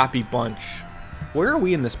that happy bunch. Where are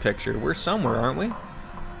we in this picture? We're somewhere, aren't we?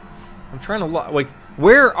 I'm trying to like,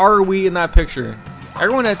 where are we in that picture?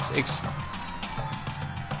 Everyone that's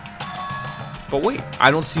but wait,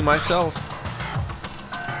 I don't see myself.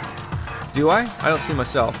 Do I? I don't see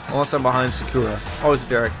myself unless I'm behind Sakura. Always a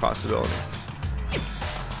direct possibility.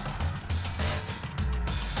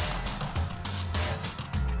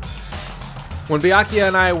 When Byakuya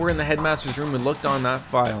and I were in the headmaster's room and looked on that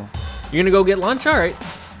file. You gonna go get lunch? Alright.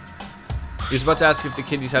 He was about to ask if the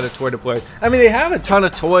kiddies had a toy to play. I mean, they have a ton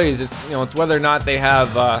of toys. It's, you know, it's whether or not they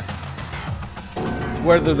have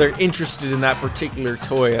whether they're interested in that particular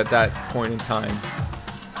toy at that point in time.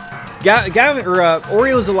 Gavin or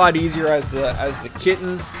Oreo's a lot easier as the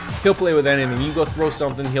kitten. He'll play with anything. You go throw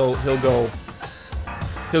something, he'll go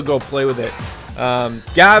play with it.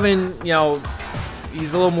 Gavin, you know,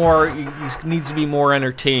 he's a little more. He needs to be more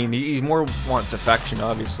entertained. He more wants affection,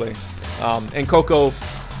 obviously. And Coco,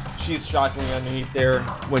 she's shockingly underneath there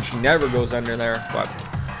when she never goes under there, but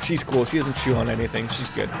she's cool. She doesn't chew on anything. She's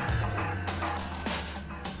good.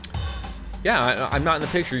 Yeah, I'm not in the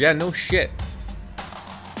picture. Yeah, no shit.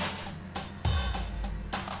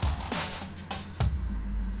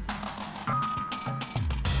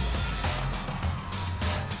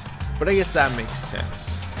 But I guess that makes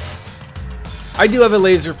sense. I do have a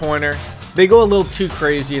laser pointer. They go a little too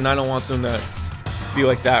crazy, and I don't want them to be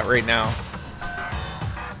like that right now.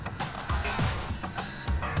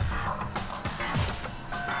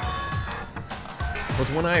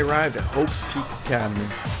 Was when I arrived at Hope's Peak Academy.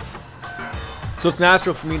 So it's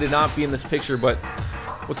natural for me to not be in this picture, but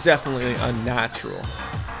what's definitely unnatural.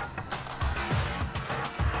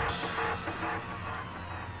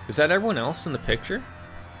 Is that everyone else in the picture?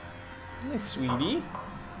 Hey, sweetie.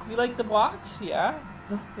 You like the box? Yeah?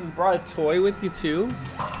 You brought a toy with you, too?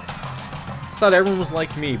 I thought everyone was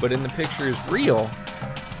like me, but in the picture is real.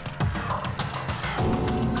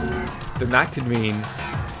 Then that could mean...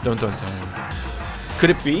 Don't. Could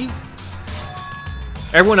it be?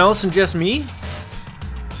 Everyone else and just me?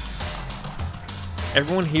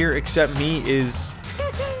 Everyone here except me is...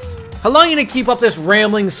 How long are you gonna keep up this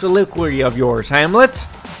rambling soliloquy of yours, Hamlet?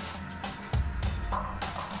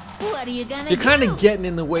 What are you gonna do? You're kind of getting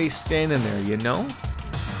in the way standing there, you know?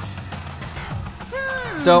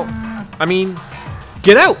 So, I mean,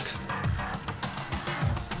 get out!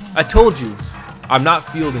 I told you, I'm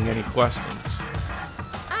not fielding any questions.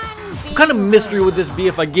 What kind of mystery would this be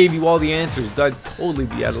if I gave you all the answers? That'd totally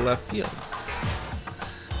be out of left field.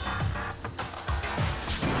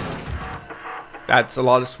 That's a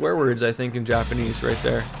lot of swear words, I think, in Japanese right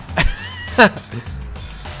there.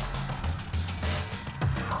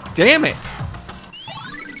 Damn it!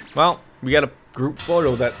 Well, we got a group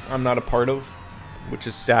photo that I'm not a part of, which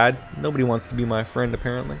is sad. Nobody wants to be my friend,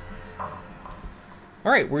 apparently.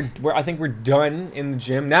 All right, I think we're done in the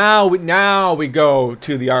gym. Now we go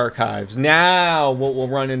to the archives. Now we'll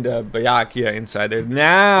run into Byakuya inside there.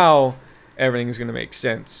 Now everything's gonna make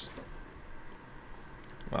sense.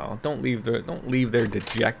 Well, don't leave there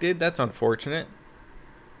dejected. That's unfortunate.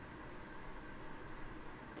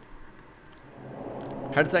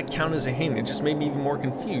 How does that count as a hint? It just made me even more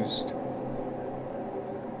confused.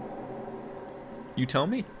 You tell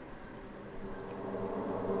me.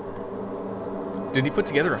 Did he put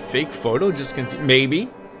together a fake photo? Just maybe.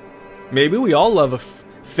 Maybe we all love a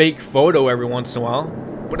fake photo every once in a while,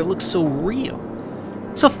 but it looks so real.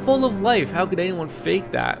 So full of life. How could anyone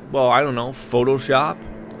fake that? Well, I don't know. Photoshop.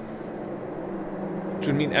 Which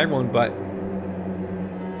would mean everyone, but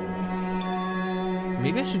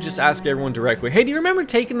maybe I should just ask everyone directly. Hey, do you remember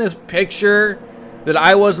taking this picture that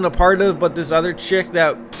I wasn't a part of, but this other chick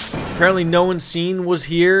that apparently no one's seen was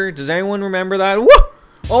here? Does anyone remember that? Woo!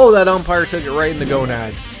 Oh, that umpire took it right in the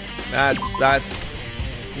gonads. That's.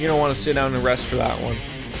 You don't want to sit down and rest for that one.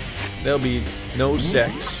 There'll be no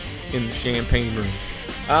sex in the champagne room.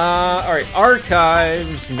 All right,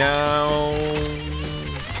 archives now.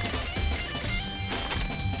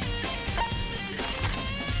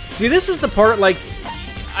 See, this is the part, like,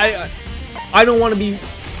 I don't want to be.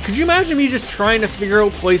 Could you imagine me just trying to figure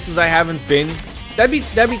out places I haven't been?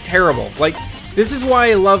 That'd be terrible. Like, this is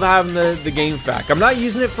why I love having the game fact. I'm not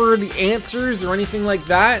using it for the answers or anything like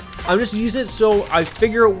that. I'm just using it so I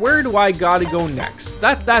figure out where do I gotta go next.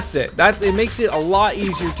 That's it. It makes it a lot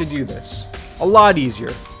easier to do this. A lot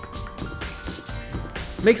easier.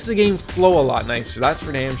 Makes the game flow a lot nicer. That's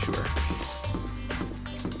for damn sure.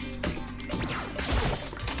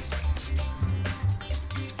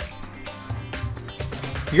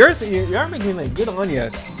 You're making like good on you.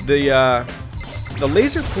 The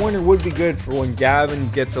laser pointer would be good for when Gavin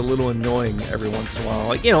gets a little annoying every once in a while.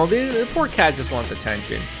 Like, you know, the poor cat just wants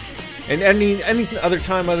attention. And any other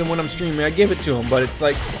time other than when I'm streaming, I give it to him. But it's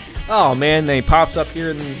like, oh man, then he pops up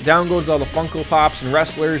here and down goes all the Funko Pops and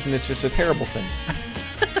wrestlers, and it's just a terrible thing.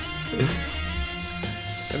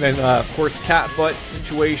 And then, of course, cat butt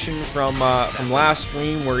situation from last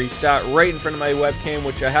stream where he sat right in front of my webcam,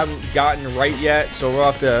 which I haven't gotten right yet. So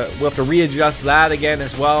we'll have to readjust that again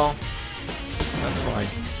as well. That's fine.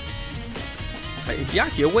 Hey,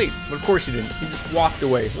 Byakuya, wait. But of course he didn't. He just walked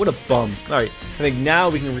away. What a bum. Alright, I think now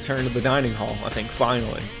we can return to the dining hall. I think,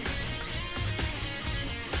 finally.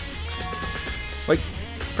 Like,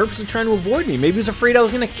 purposely trying to avoid me. Maybe he was afraid I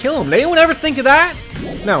was gonna kill him. Did anyone ever think of that?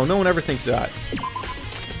 No, no one ever thinks of that.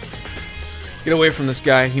 Get away from this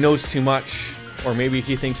guy. He knows too much. Or maybe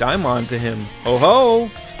he thinks I'm on to him. Ho ho!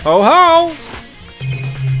 Ho ho!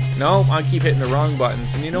 No, I keep hitting the wrong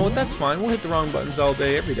buttons. And you know what? That's fine. We'll hit the wrong buttons all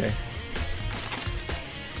day, every day.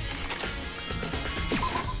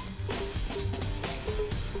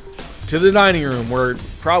 To the dining room where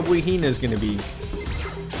probably Hina's gonna be.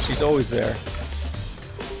 She's always there.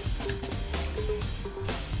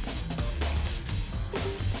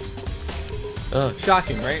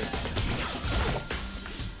 Shocking, right?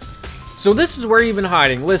 So this is where you've been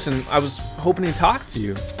hiding. Listen, I was hoping to talk to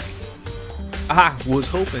you. I was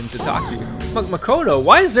hoping to talk to you. Makoto,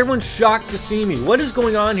 why is everyone shocked to see me? What is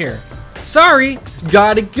going on here? Sorry,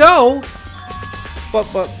 gotta go.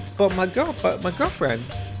 But my girlfriend.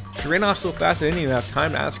 She ran off so fast I didn't even have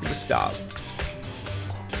time to ask her to stop.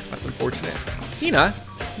 That's unfortunate. Hina,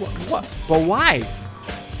 what? But why?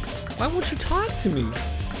 Why won't you talk to me?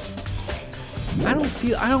 I don't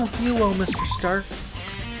feel well, Mr. Stark.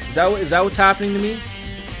 Is that what's happening to me?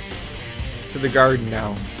 To the garden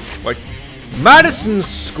now. Like Madison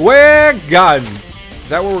Square Garden.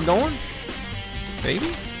 Is that where we're going?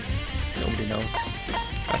 Maybe? Nobody knows.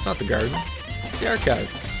 That's not the garden. It's the archive.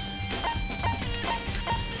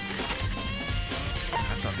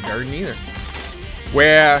 That's not the garden either.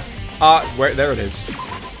 Where there it is.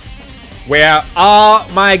 Where are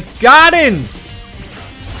my gardens?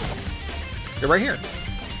 They're right here.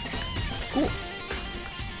 Cool.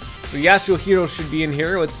 So Yasuhiro should be in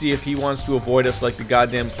here. Let's see if he wants to avoid us like the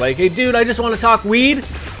goddamn plague. Hey dude, I just want to talk weed.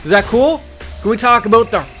 Is that cool? Can we talk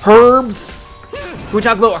about the herbs? Can we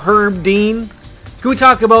talk about Herb Dean? Can we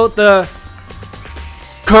talk about the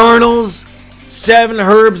Colonel's 7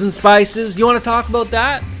 herbs and spices? You want to talk about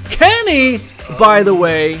that? Kenny, by the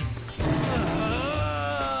way.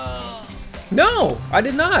 No, I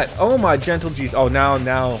did not. Oh my gentle G's. Oh,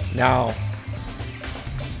 now.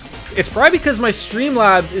 It's probably because my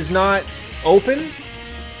Streamlabs is not open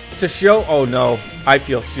to show. Oh no, I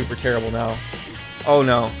feel super terrible now. Oh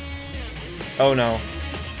no. Oh no.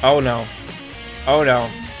 Oh no. Oh no.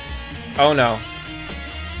 Oh no.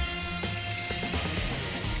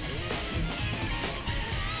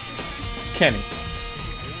 Kenny.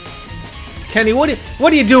 Kenny, what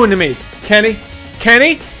are you doing to me? Kenny?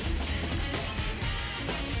 Kenny?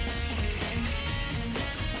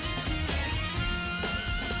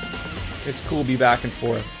 It's cool to be back and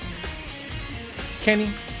forth. Kenny?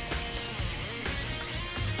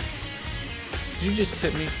 Did you just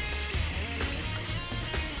tip me?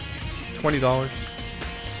 $20?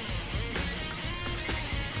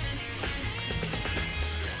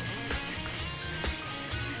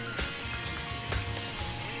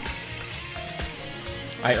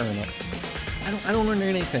 I earn it. I don't earn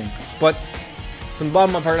anything. But from the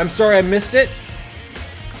bottom of my heart, I'm sorry I missed it.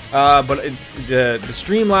 But it's the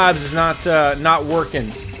Streamlabs is not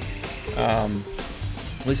working.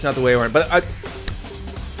 At least not the way I want it. But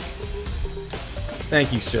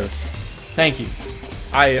thank you, sir. Thank you.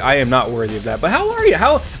 I am not worthy of that. But how are you?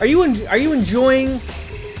 How are you? Are you enjoying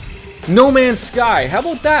No Man's Sky? How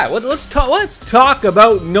about that? Let's talk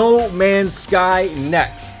about No Man's Sky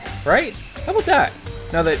next. Right? How about that?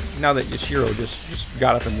 Now that Yashiro just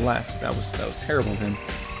got up and left. That was terrible of him.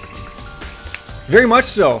 Very much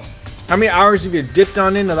so. How many hours have you dipped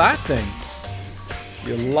on into that thing?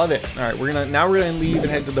 You love it. All right, we're gonna leave and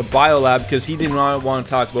head to the biolab because he did not want to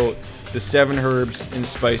talk about the 7 herbs and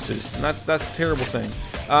spices. And that's a terrible thing.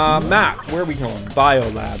 Map. Where are we going?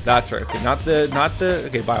 Biolab. That's right. Okay, not the.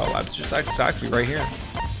 Okay, biolab. It's actually right here,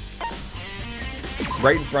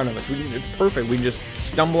 right in front of us. It's perfect. We can just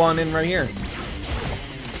stumble on in right here.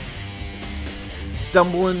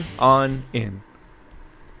 Stumbling on in.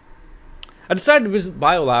 I decided to visit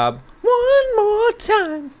Biolab one more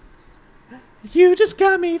time. You just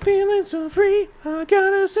got me feeling so free. I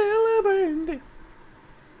gotta celebrate.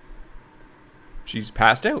 She's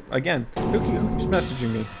passed out again. Who keeps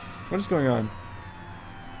messaging me? What is going on?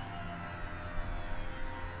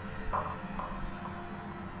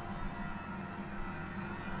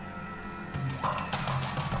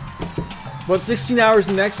 Well, 16 hours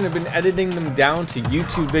next, and I've been editing them down to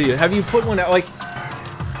YouTube videos. Have you put one out? Like,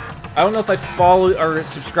 I don't know if I follow or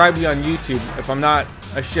subscribe to you on YouTube. If I'm not,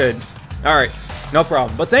 I should. All right, no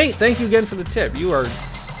problem. But thank you again for the tip. You are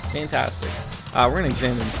fantastic. We're gonna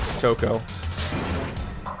examine Toko.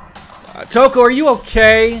 Toko, are you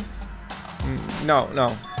okay? No.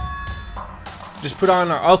 Just put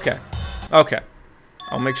on our. Okay.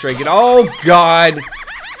 I'll make sure I get. Oh God,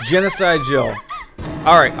 Genocide Jill.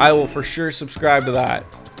 All right, I will for sure subscribe to that.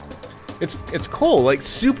 It's cold, like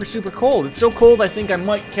super cold. It's so cold I think I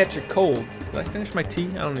might catch a cold. Did I finish my tea?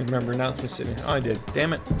 I don't even remember. Now it's me sitting here. Oh, I did.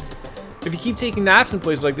 Damn it. If you keep taking naps in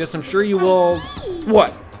places like this, I'm sure you will...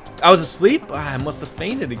 What? I was asleep? Ah, I must have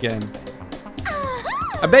fainted again.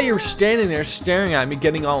 I bet you were standing there staring at me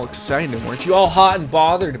getting all excited. Weren't you all hot and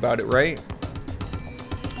bothered about it, right?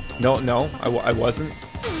 No, I wasn't.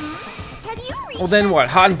 Well then what?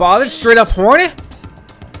 Hot and bothered? Straight up horny?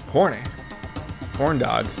 Horny. Horn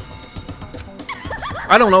dog.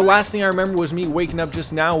 I don't know. Last thing I remember was me waking up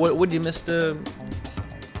just now. What did you miss,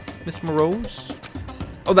 Miss Morose?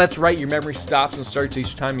 Oh, that's right. Your memory stops and starts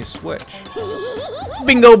each time you switch.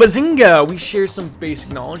 Bingo bazinga! We share some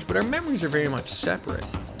basic knowledge, but our memories are very much separate.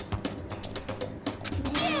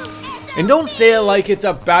 And don't say it like it's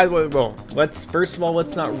a bad way. Well, first of all,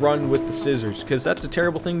 let's not run with the scissors, because that's a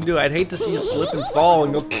terrible thing to do. I'd hate to see you slip and fall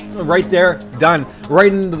and go right there, done,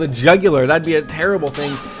 right into the jugular. That'd be a terrible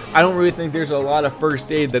thing. I don't really think there's a lot of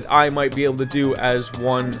first aid that I might be able to do as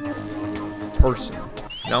one person.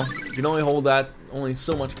 No, you can only hold that only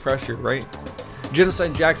so much pressure, right?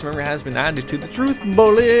 Genocide Jack's memory has been added to the truth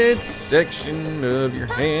bullets section of your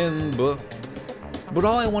handbook. But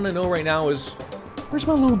all I want to know right now is, where's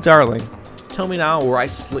my little darling? Tell me now or I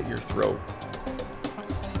slit your throat.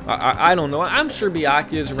 I don't know. I'm sure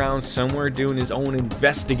Byakuya is around somewhere doing his own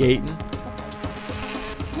investigating.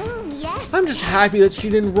 Yes. I'm just happy that she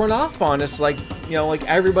didn't run off on us like, you know, like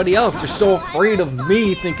everybody else. They're so afraid of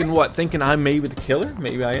me, thinking what? Thinking I'm maybe the killer?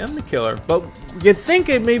 Maybe I am the killer. But you'd think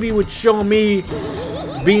it maybe would show me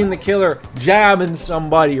being the killer, jabbing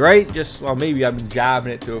somebody, right? Just, well, maybe I've been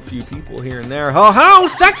jabbing it to a few people here and there. Ho,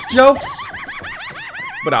 sex jokes!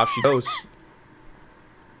 But off she goes.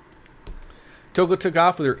 Toko took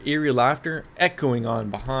off with her eerie laughter echoing on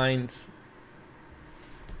behind.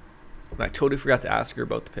 And I totally forgot to ask her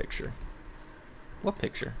about the picture. What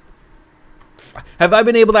picture? Have I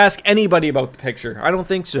been able to ask anybody about the picture? I don't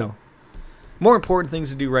think so. More important things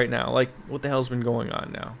to do right now. Like, what the hell's been going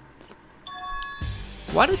on now?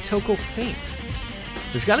 Why did Toko faint?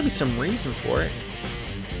 There's got to be some reason for it.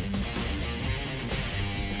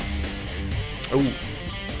 Oh,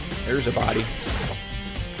 there's a body.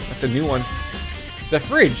 That's a new one. The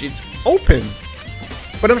fridge, it's open.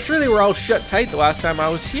 But I'm sure they were all shut tight the last time I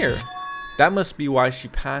was here. That must be why she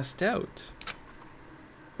passed out.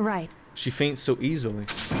 Right. She faints so easily.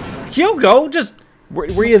 Hugo, just...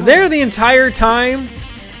 Were you there the entire time?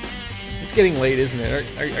 It's getting late, isn't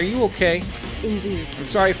it? Are you okay? Indeed. I'm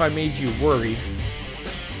sorry if I made you worry.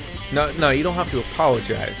 No, you don't have to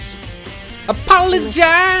apologize.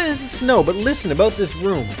 Apologize! No, but listen, about this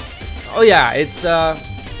room. Oh yeah, it's a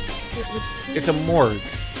morgue.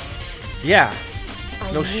 Yeah.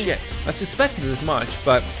 No shit. I suspected as much,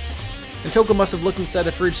 but... And Toko must have looked inside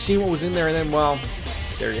the fridge, seen what was in there, and then, well,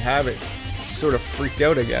 there you have it. She sort of freaked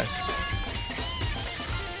out, I guess.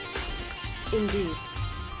 Indeed.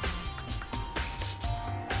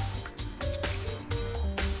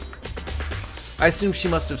 I assume she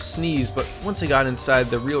must have sneezed, but once I got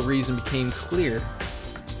inside, the real reason became clear.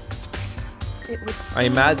 I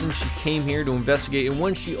imagine she came here to investigate, and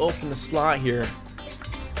once she opened the slot here...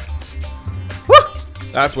 Woo!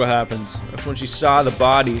 That's what happens. That's when she saw the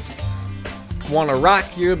body. Wanna rock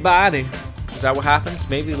your body. Is that what happens?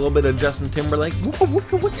 Maybe a little bit of Justin Timberlake? Wooka,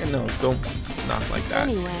 wooka, wooka. No, don't. It's not like that.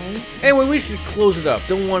 Anyway, we should close it up.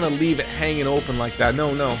 Don't want to leave it hanging open like that. No,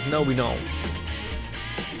 we don't.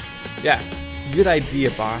 Yeah. Good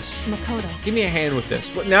idea, boss. Makoto. Give me a hand with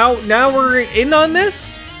this. What, now we're in on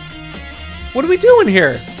this? What are we doing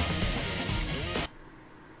here?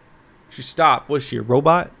 She stopped. Was she a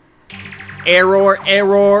robot? Error.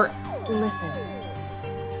 Listen.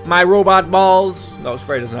 My robot balls. No,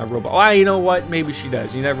 Sprite doesn't have robot. Well, you know what? Maybe she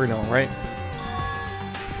does. You never know, right?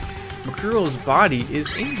 Makuro's body is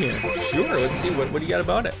in here. Sure, let's see. What do you got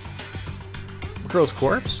about it? Makuro's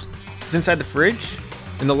corpse? It's inside the fridge?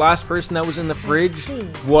 And the last person that was in the fridge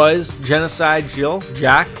was Genocide Jill,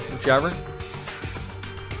 Jack, whichever.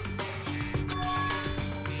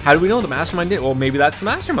 How do we know the mastermind did? Well, maybe that's the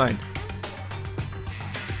mastermind.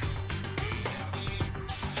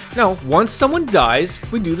 No, once someone dies,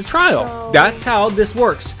 we do the trial. So... That's how this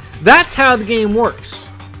works. That's how the game works.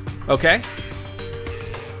 Okay?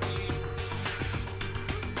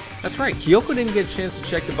 That's right. Kyoko didn't get a chance to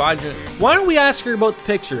check the body. Why don't we ask her about the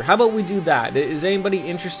picture? How about we do that? Is anybody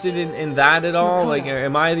interested in that at all? Like,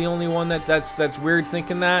 am I the only one that's weird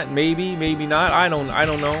thinking that? Maybe, maybe not. I don't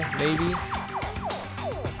know. Maybe.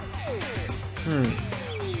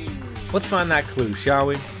 Let's find that clue, shall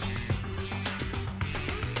we?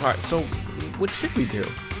 Alright, so what should we do?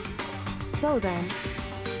 So then,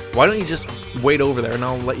 Why don't you just wait over there and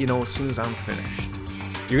I'll let you know as soon as I'm finished.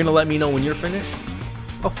 You're gonna let me know when you're finished?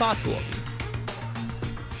 How thoughtful of you.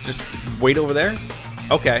 Just wait over there?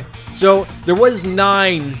 Okay. So there was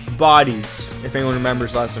 9 bodies, if anyone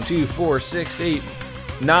remembers last time. 2, 4, 6, 8,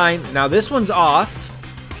 9. Now this one's off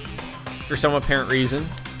for some apparent reason.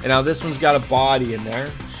 And now this one's got a body in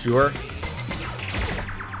there. Sure.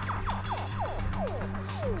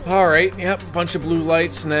 Alright, yep, bunch of blue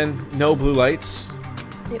lights and then no blue lights.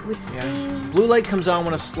 It would seem... Blue light comes on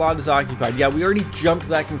when a slot is occupied. Yeah, we already jumped to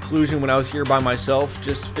that conclusion when I was here by myself,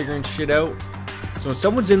 just figuring shit out. So when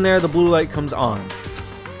someone's in there, the blue light comes on.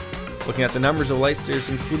 Looking at the numbers of lights, there's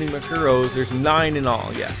including Makuro's, there's 9 in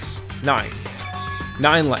all, yes. 9.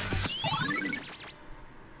 9 lights.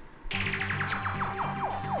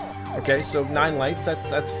 Okay, so 9 lights,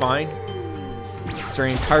 that's fine. Is there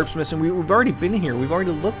any tarps missing? We've already been here. We've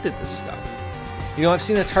already looked at this stuff. You know, I've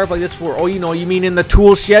seen a tarp like this before. Oh, you know, you mean in the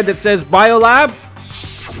tool shed that says Biolab?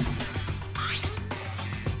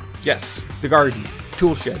 Yes, the garden,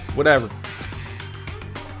 tool shed, whatever.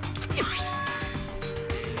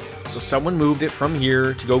 So someone moved it from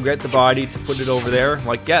here to go get the body to put it over there. I'm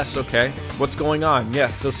like, yes, okay. What's going on?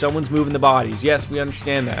 Yes, so someone's moving the bodies. Yes, we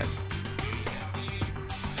understand that.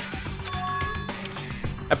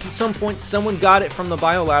 At some point, someone got it from the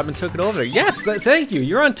biolab and took it over there. Yes, thank you.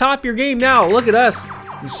 You're on top of your game now. Look at us,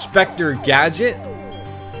 Inspector Gadget.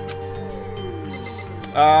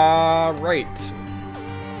 Right.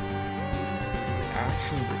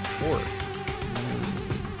 Action report.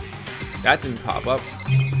 That didn't pop up.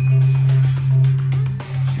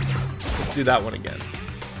 Let's do that one again.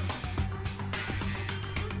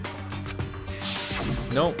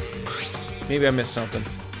 Nope. Maybe I missed something.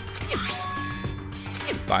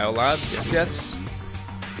 Biolab, yes, yes.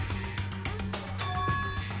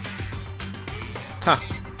 Huh.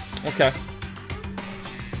 Okay.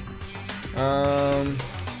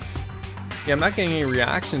 Yeah, I'm not getting any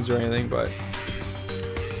reactions or anything, but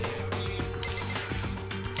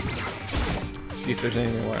let's see if there's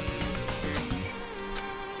anything left.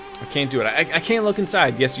 I can't do it. I can't look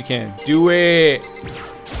inside. Yes, you can. Do it.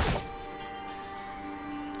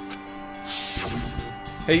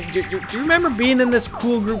 Hey, do you remember being in this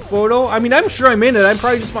cool group photo? I mean, I'm sure I'm in it. I'm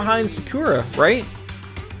probably just behind Sakura, right?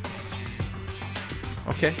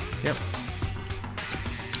 Okay, yep.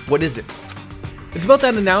 What is it? It's about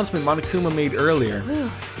that announcement Monokuma made earlier.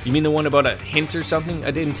 You mean the one about a hint or something?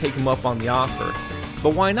 I didn't take him up on the offer.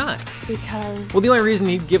 But why not? Because... Well, the only reason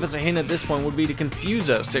he'd give us a hint at this point would be to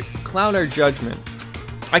confuse us, to cloud our judgment.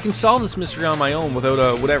 I can solve this mystery on my own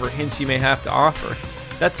without whatever hints he may have to offer.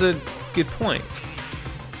 That's a good point.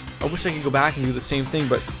 I wish I could go back and do the same thing,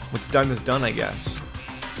 but what's done is done, I guess.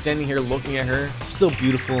 Standing here looking at her, she's so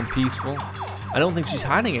beautiful and peaceful. I don't think she's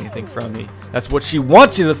hiding anything from me. That's what she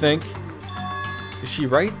wants you to think. Is she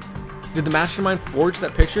right? Did the mastermind forge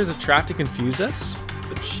that picture as a trap to confuse us?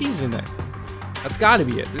 But she's in it. That's gotta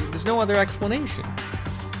be it. There's no other explanation.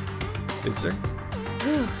 Is there?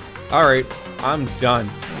 Alright, I'm done.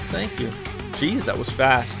 Well, thank you. Jeez, that was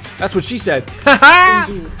fast. That's what she said.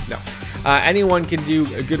 Indeed. No. Anyone can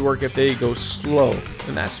do good work if they go slow.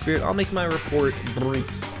 In that spirit, I'll make my report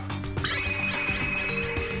brief.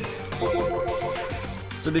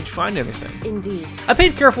 So did you find anything? Indeed. I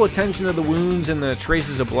paid careful attention to the wounds and the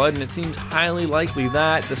traces of blood, and it seems highly likely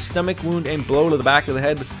that the stomach wound and blow to the back of the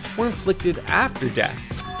head were inflicted after death.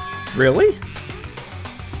 Really?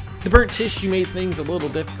 The burnt tissue made things a little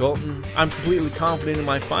difficult, and I'm completely confident in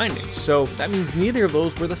my findings, so that means neither of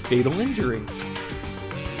those were the fatal injury.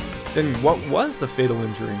 Then what was the fatal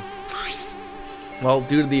injury? Well,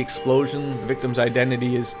 due to the explosion, the victim's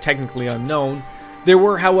identity is technically unknown. They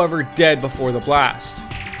were, however, dead before the blast.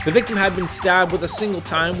 The victim had been stabbed with a single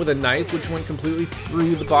time with a knife which went completely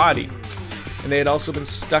through the body. And they had also been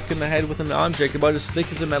stuck in the head with an object about as thick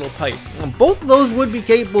as a metal pipe. Well, both of those would be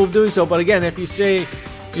capable of doing so, but again, if you say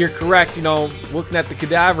you're correct, you know, looking at the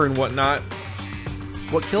cadaver and whatnot,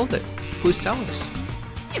 what killed it? Please tell us.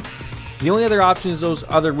 The only other option is those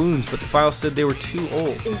other wounds, but the file said they were too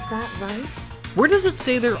old. Is that right? Where does it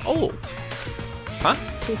say they're old? Huh?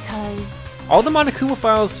 Because... all the Monokuma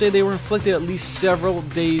files say they were inflicted at least several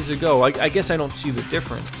days ago. I guess I don't see the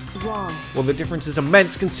difference. wrong. Well, the difference is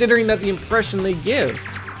immense considering that the impression they give.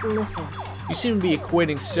 Listen. You seem to be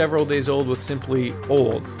equating several days old with simply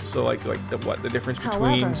old. So like the difference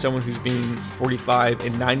between However, someone who's being 45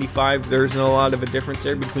 and 95, there isn't a lot of a difference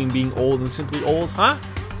there between being old and simply old, huh?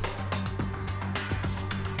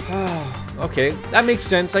 Okay, that makes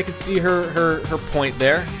sense. I could see her point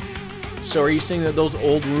there. So are you saying that those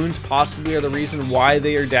old wounds possibly are the reason why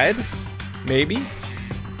they are dead? Maybe?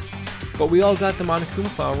 But we all got the Monokuma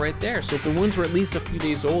file right there. So if the wounds were at least a few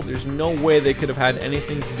days old, there's no way they could have had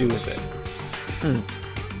anything to do with it.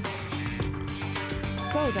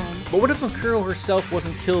 So then, But what if Makuro herself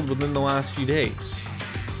wasn't killed within the last few days?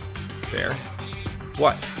 Fair.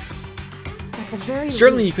 What? at the very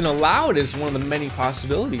Certainly you least, can allow it as one of the many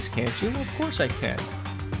possibilities, can't you? Well, of course I can.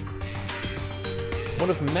 One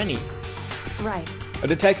of many. right. A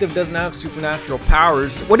detective doesn't have supernatural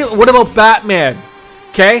powers. What about Batman?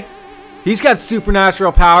 Okay? He's got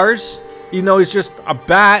supernatural powers. Even though he's just a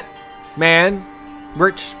bat man,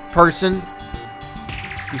 rich person.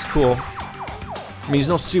 He's cool. I mean, he's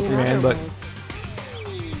no In Superman, other but words,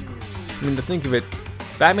 I mean, to think of it,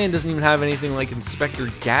 Batman doesn't even have anything like Inspector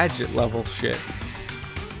Gadget level shit.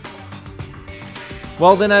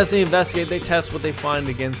 Well, then as they investigate, they test what they find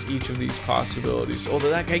against each of these possibilities. Oh,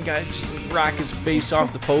 did that guy just rack his face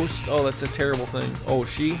off the post? Oh, that's a terrible thing. Oh,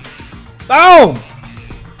 she? Boom!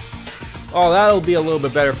 Oh, that'll be a little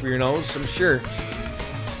bit better for your nose, I'm sure.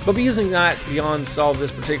 But be using that beyond solve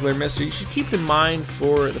this particular mystery, you should keep it in mind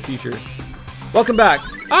for the future. Welcome back.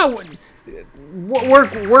 Oh,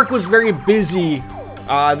 work was very busy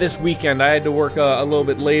this weekend. I had to work a little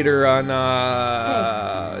bit later on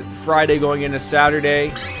Friday going into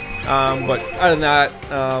Saturday. But other than that,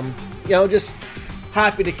 you know, just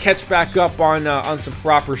happy to catch back up on some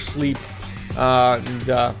proper sleep. And,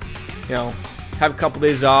 you know, have a couple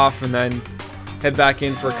days off and then head back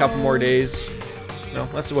in for a couple more days. No,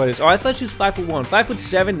 that's what it is. Oh, I thought she was 5'1".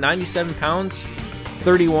 5'7", 97 pounds,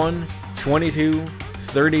 31, 22,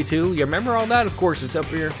 32. You remember all that? Of course, it's up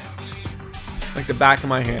here. Like the back of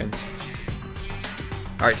my hand.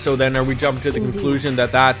 Alright, so then are we jumping to the conclusion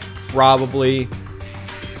that that's probably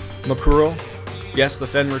Makuro? Yes, the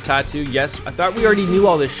Fenrir tattoo. Yes, I thought we already knew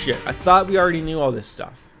all this shit. I thought we already knew all this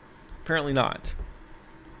stuff. Apparently not.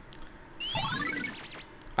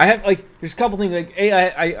 I have, like, there's a couple things, like, A,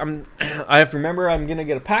 I have to remember I'm gonna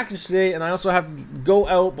get a package today, and I also have to go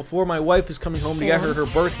out before my wife is coming home to get her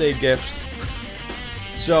birthday gifts.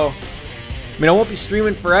 So, I mean, I won't be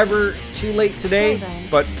streaming forever too late today, So then.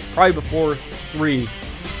 but probably before 3.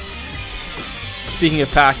 Speaking of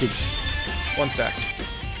package, one sec.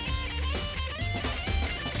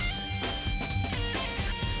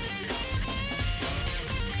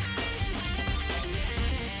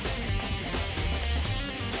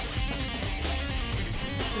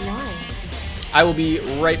 why? I will be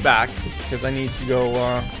right back because I need to go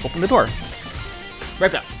open the door.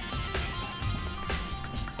 Right back.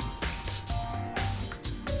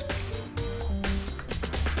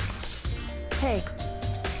 Hey,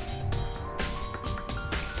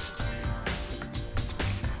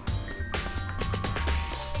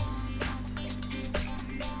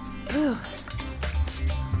 Whew.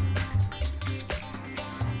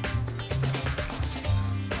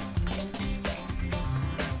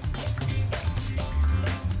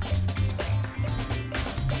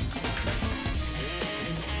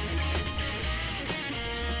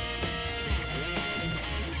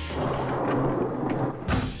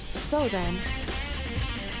 So then,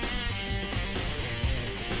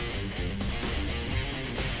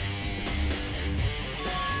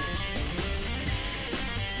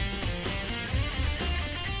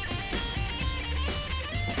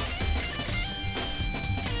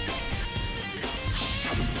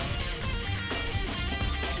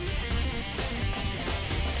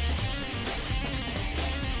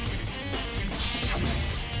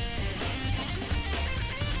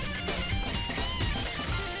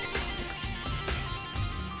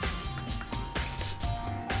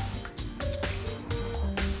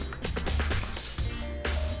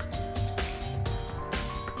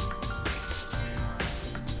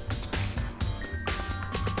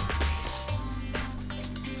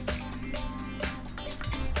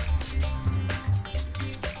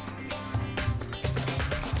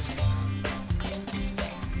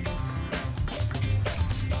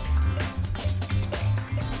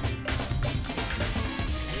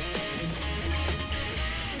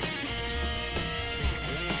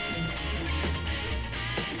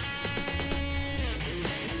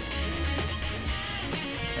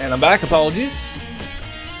 And I'm back. Apologies.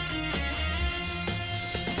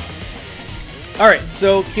 Alright,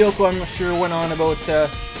 so Kyoko, I'm sure, went on about the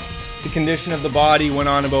condition of the body, went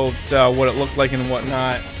on about what it looked like and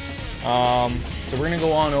whatnot. So we're going to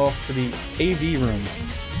go on off to the AV room.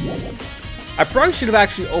 I probably should have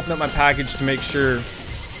actually opened up my package to make sure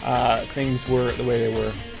things were the way they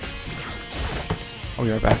were. I'll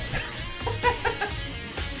be right back.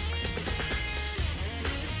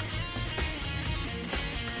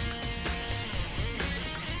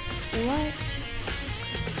 what?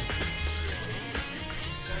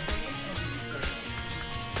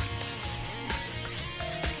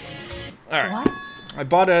 right. What? I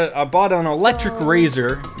bought an electric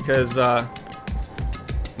razor because my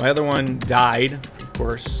other one died, of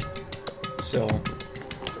course. So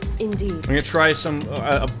Indeed. I'm gonna try some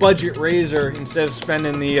a budget razor instead of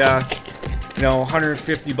spending the you know,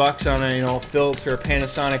 150 bucks on a, you know, filter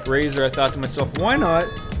Panasonic razor. I thought to myself, why not?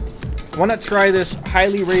 Why not try this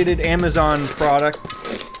highly rated Amazon product,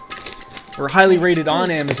 or highly rated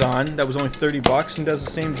on Amazon, that was only 30 bucks and does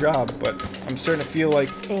the same job. But I'm starting to feel like,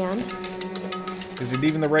 And? is it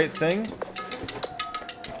even the right thing?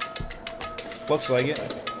 Looks like it.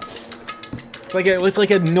 It's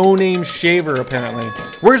like a no-name shaver, apparently.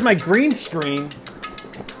 Where's my green screen?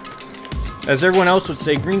 As everyone else would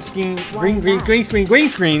say, green screen. Oh,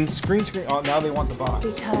 now they want the box.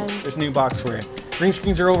 Because There's a new box for you. Green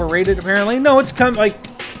screens are overrated, apparently. No, it's like,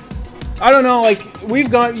 I don't know, like,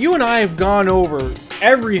 you and I have gone over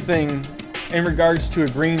everything in regards to a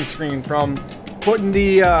green screen, from putting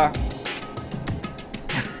the,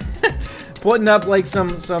 putting up like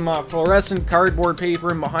some fluorescent cardboard paper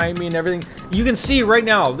in behind me and everything. You can see right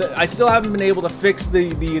now that I still haven't been able to fix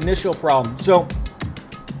the initial problem. So,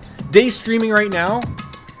 day streaming right now,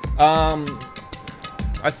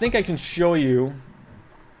 I think I can show you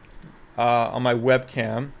on my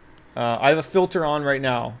webcam. I have a filter on right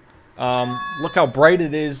now. Look how bright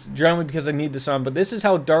it is, generally because I need this on, but this is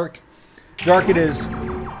how dark it is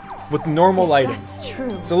with normal lighting. that's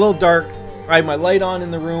true. It's a little dark. I have my light on in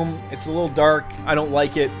the room. It's a little dark. I don't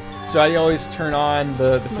like it. So I always turn on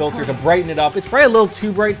the filter to brighten it up. It's probably a little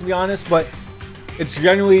too bright, to be honest, but it's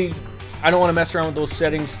generally, I don't want to mess around with those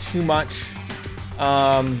settings too much.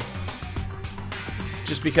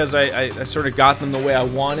 Just because I sort of got them the way I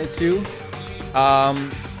wanted to.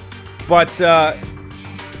 But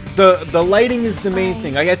the lighting is the main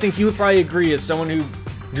thing. Like, I think you would probably agree, as someone who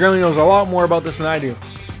generally knows a lot more about this than I do.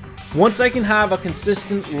 Once I can have a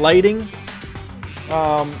consistent lighting,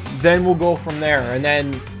 then we'll go from there. And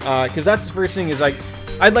then, because that's the first thing, is like,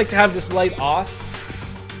 I'd like to have this light off.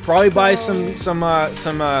 Probably buy some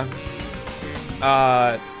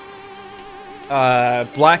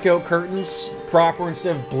blackout curtains, proper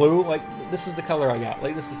instead of blue. Like, this is the color I got.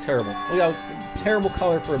 Like, this is terrible. Look how terrible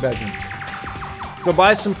color for a bedroom. So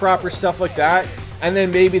buy some proper stuff like that, and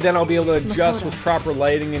then maybe then I'll be able to adjust with proper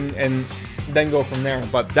lighting and then go from there.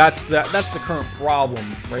 But that's the current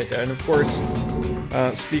problem right there. And of course,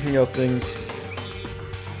 speaking of things,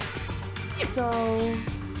 So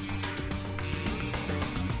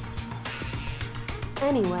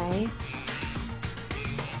anyway,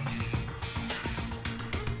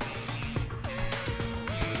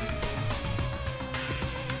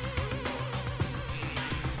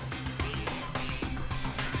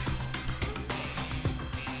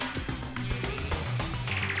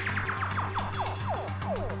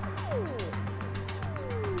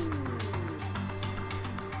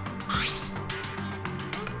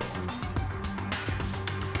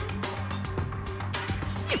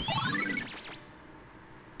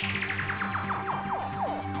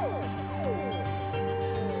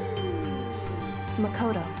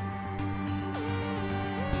 Makoto.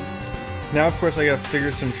 now of course I gotta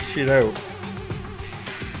figure some shit out.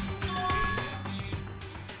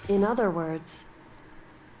 In other words,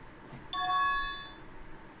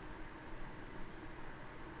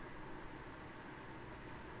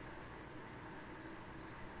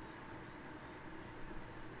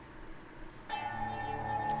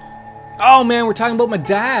 Oh man, we're talking about my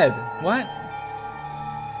dad. What?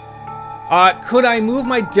 Could I move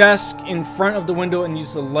my desk in front of the window and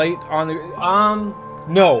use the light on the...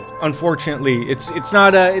 No, unfortunately. It's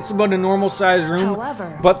not a... It's about a normal size room.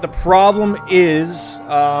 However... But the problem is,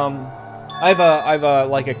 I have a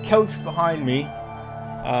like a couch behind me.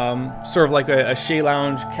 Sort of like a Shea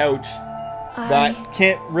Lounge couch that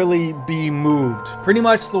can't really be moved. Pretty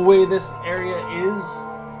much the way this area is,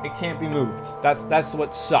 it can't be moved. That's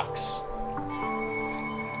what sucks.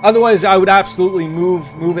 Otherwise, I would absolutely move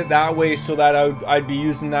it that way so that I'd be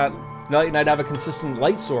using that light and I'd have a consistent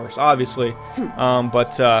light source, obviously.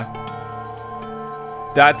 But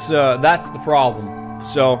that's the problem.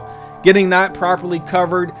 So getting that properly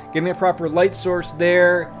covered, getting a proper light source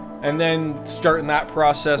there, and then starting that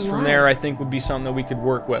process from there, I think would be something that we could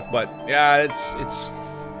work with. But yeah, it's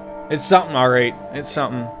something, all right. It's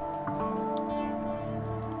something.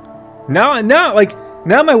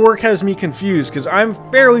 Now my work has me confused, because I'm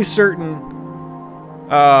fairly certain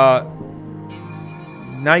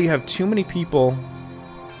now you have too many people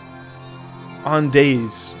on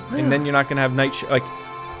days, and then you're not going to have night shift. Like,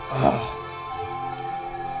 ugh.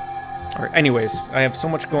 Alright, anyways, I have so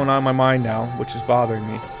much going on in my mind now, which is bothering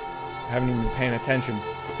me. I haven't even been paying attention.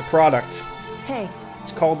 The product. Hey.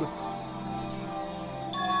 It's called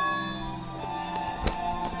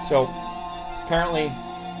So, apparently,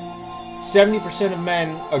 70% of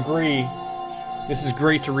men agree this is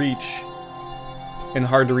great to reach in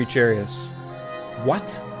hard to reach areas. What?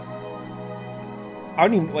 I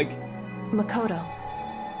don't even, like... Makoto.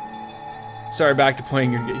 Sorry, back to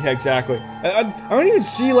playing your... Yeah, exactly. I don't even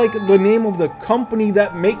see, like, the name of the company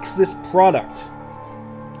that makes this product.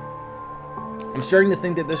 I'm starting to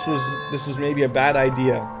think that this was maybe a bad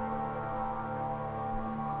idea.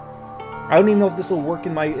 I don't even know if this will work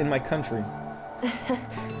in my country.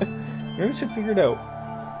 Maybe we should figure it out.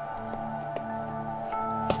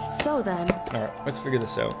 So then... Alright, let's figure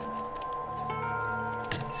this out.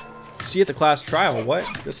 See you at the class trial. What?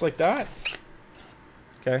 Just like that?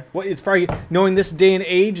 Okay. What? It's probably... Knowing this day and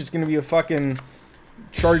age, it's going to be a fucking...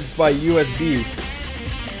 Charged by USB.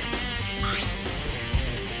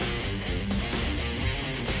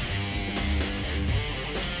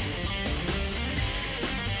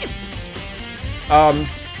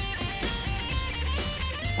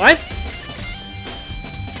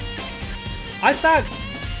 I thought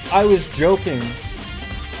I was joking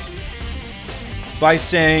by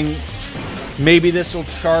saying maybe this will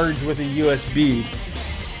charge with a USB.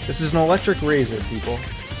 This is an electric razor, people.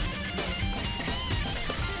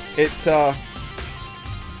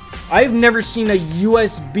 I've never seen a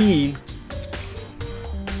USB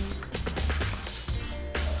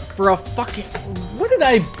for a fucking... What did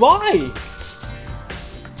I buy?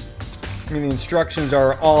 I mean, the instructions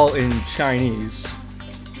are all in Chinese.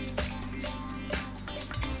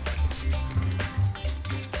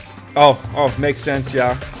 Oh, makes sense,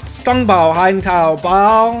 yeah. 登宝汉淘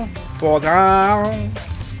宝火烧.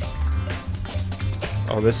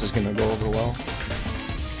 Oh, this is gonna go over well.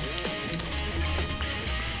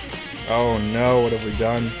 Oh no, what have we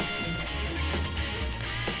done?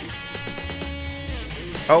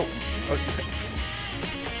 Oh, okay.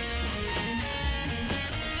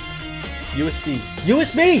 USB.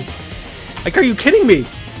 USB! Like, are you kidding me?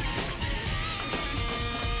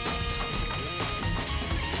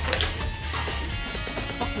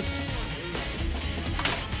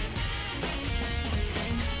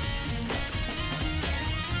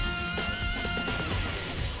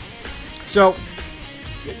 So,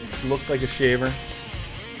 it looks like a shaver.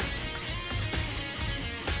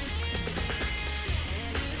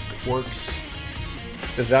 It works.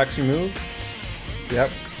 Does it actually move? Yep.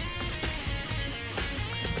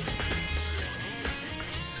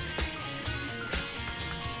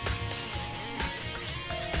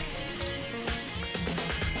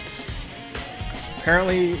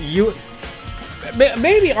 Apparently,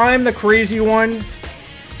 maybe I'm the crazy one.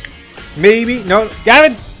 Maybe. No,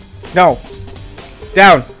 Gavin! No.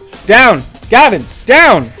 Down. Down. Gavin,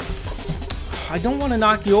 down! I don't want to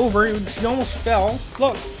knock you over. She almost fell.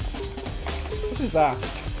 Look. What is that?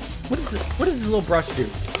 What is this little brush do?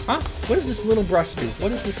 Huh? What does this little brush do? What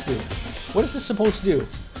does this do? What is this supposed to do?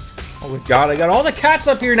 Oh my god, I got all the cats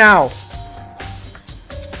up here now!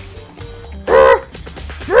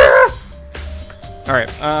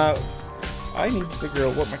 Alright, I need to figure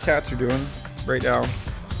out what my cats are doing right now.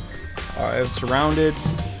 I'm surrounded.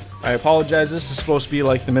 I apologize, this is supposed to be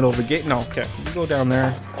like the middle of the gate. No, okay, you go down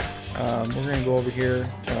there. We're gonna go over here.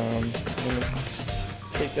 I'm gonna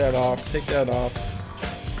take that off, take that off.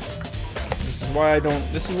 This is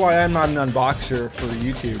why I'm not an unboxer for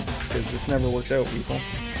YouTube, because this never works out, people.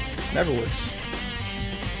 Never works.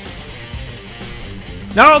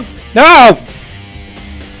 No! No!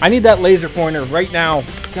 I need that laser pointer right now.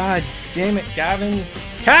 God damn it, Gavin.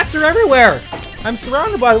 Cats are everywhere! I'm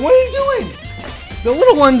surrounded by them. What are you doing? The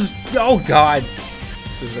little ones... Oh, God.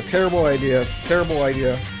 This is a terrible idea. Terrible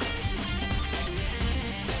idea.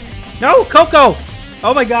 No, Coco!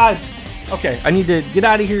 Oh, my God. Okay, I need to get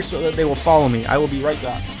out of here so that they will follow me. I will be right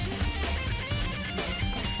back.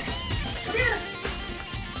 Come here!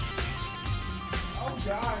 Oh,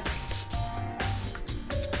 God.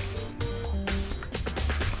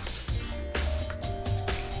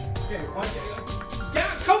 Okay,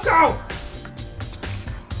 yeah, Coco!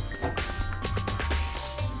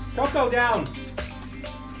 Coco, down!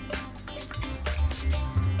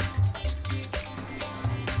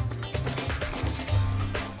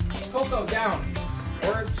 Coco, down!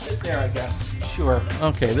 Or sit there, I guess. Sure.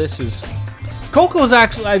 Okay, this is... Coco's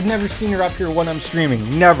actually... I've never seen her up here when I'm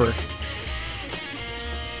streaming. Never.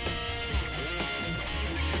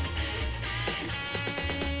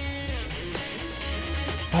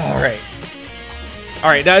 Alright.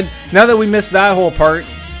 Alright, now that we missed that whole part...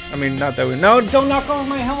 I mean, not that we... No, don't knock over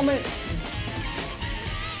my helmet!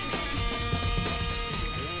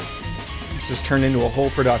 This has turned into a whole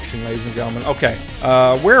production, ladies and gentlemen. Okay,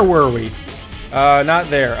 where were we? Not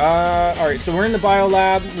there. Alright, so we're in the bio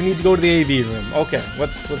lab. We need to go to the AV room. Okay,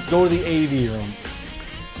 let's go to the AV room.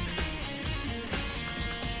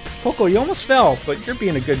 Coco, you almost fell, but you're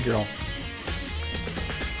being a good girl.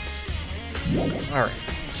 Alright,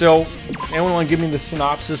 so anyone want to give me the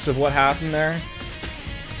synopsis of what happened there?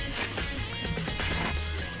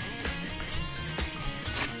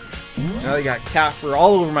 Now they got cat fur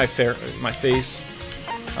all over my face.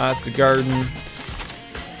 That's the garden.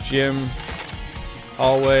 Gym.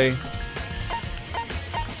 Hallway.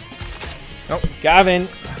 Oh, Gavin.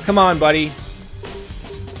 Come on, buddy.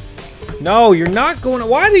 No, you're not going.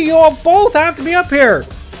 Why do you all both have to be up here?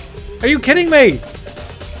 Are you kidding me?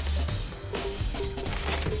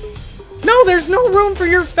 No, there's no room for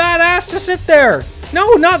your fat ass to sit there.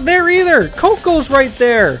 No, not there either. Coco's right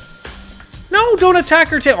there. No, don't attack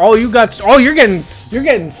her tail. Oh, you're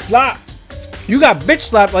getting slapped. You got bitch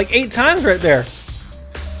slapped like 8 times right there.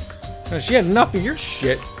 She had enough of your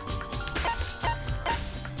shit.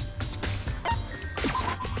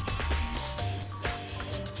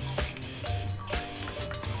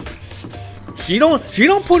 She don't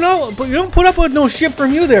put up with no shit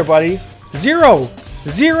from you there, buddy. Zero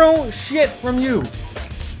shit from you.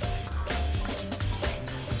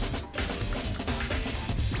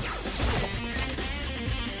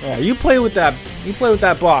 Yeah, you play with that. You play with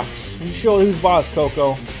that box. You show who's boss, Coco.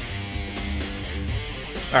 All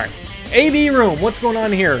right, AV room. What's going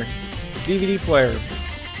on here? DVD player.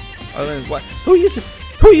 Other than what? Who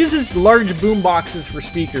uses large boom boxes for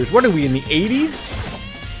speakers? What are we in the 80s?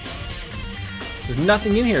 There's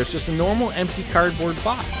nothing in here. It's just a normal empty cardboard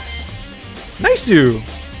box. Nice-oo.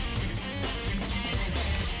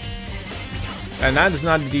 And that is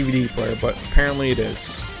not a DVD player, but apparently it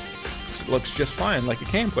is. It looks just fine, like it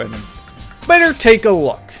came with them. Better take a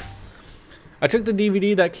look. I took the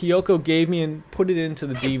DVD that Kyoko gave me and put it into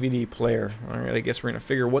the DVD player. Alright, I guess we're going to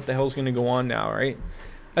figure what the hell's going to go on now, right?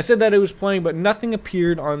 I said that it was playing, but nothing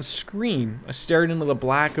appeared on screen. I stared into the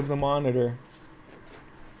black of the monitor.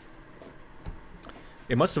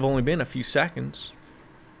 It must have only been a few seconds.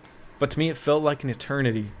 But to me, it felt like an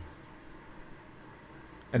eternity.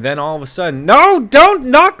 And then all of a sudden, no, don't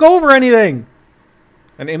knock over anything!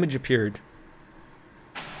 An image appeared.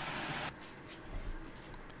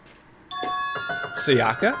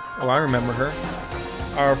 Sayaka? Oh, I remember her.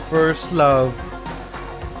 Our first love.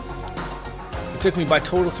 It took me by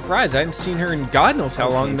total surprise. I hadn't seen her in God knows how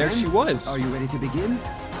long, and there she was. Are you ready to begin?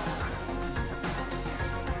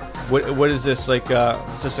 What is this, like,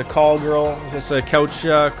 is this a call girl? Is this a couch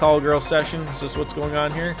call girl session? Is this what's going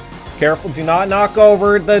on here? Careful, do not knock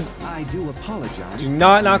over the... I do apologize. Do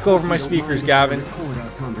not knock over my speakers, Gavin. Record our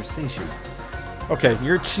conversation. Okay,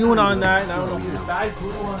 you're chewing on that, and I don't know if you're bad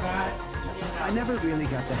poodle on that. I never really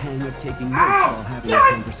got the hang of taking notes while having a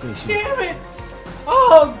conversation. Damn it!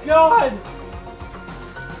 Oh, God!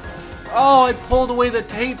 Oh, I pulled away the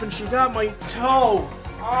tape and she got my toe.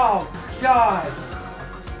 Oh, God.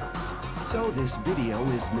 So this video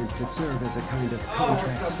is meant to serve as a kind of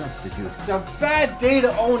contract substitute. It's a bad day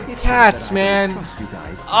to own cats, man. Trust you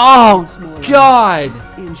guys. Oh, It's more like God.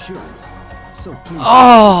 Insurance. So please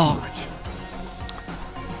Oh. don't do too much.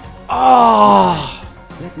 Oh.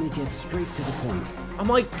 Let me get straight to the point. I'm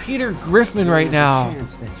like Peter Griffin right There's now. a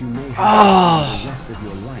chance that you may have to spend the rest of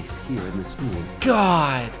your life here in the school.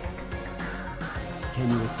 God. Can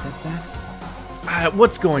you accept that?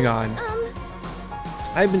 What's going on?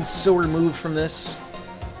 I've been so removed from this.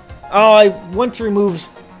 Oh, I went to remove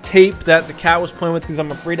tape that the cat was playing with because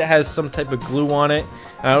I'm afraid it has some type of glue on it.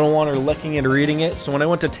 And I don't want her licking it or eating it. So when I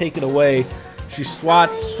went to take it away, she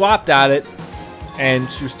swapped at it. And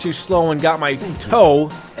she was too slow and got my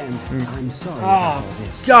toe. And I'm sorry about all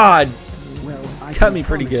this. God. Well, I Cut can me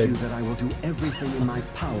pretty promise good. you that I will do everything in my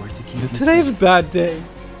power to keep you Today's a safe. bad day.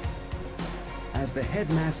 As the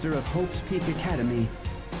headmaster of Hope's Peak Academy,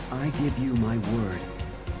 I give you my word.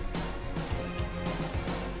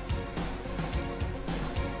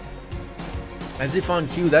 As if on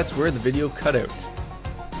cue, that's where the video cut out.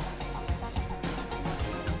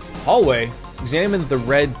 Hallway. Examine the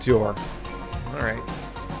red door. Alright.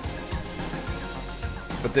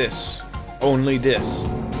 But this. Only this.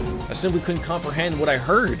 I simply couldn't comprehend what I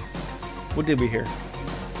heard. What did we hear?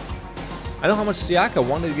 I know how much Sayaka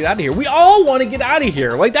wanted to get out of here. We all want to get out of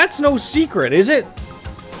here. Like, that's no secret, is it?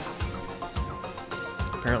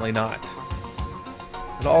 Apparently not.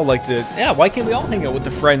 I'd all like to... Yeah, why can't we all hang out with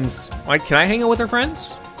the friends? Why, can I hang out with her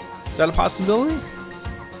friends? Is that a possibility?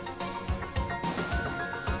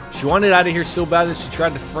 She wanted out of here so bad that she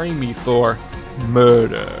tried to frame me for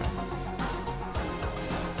murder.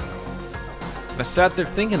 I sat there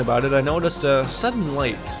thinking about it. I noticed a sudden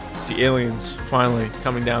light. It's the aliens finally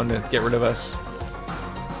coming down to get rid of us.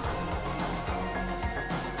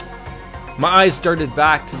 My eyes darted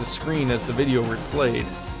back to the screen as the video replayed.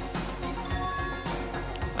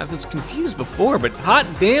 I was confused before, but hot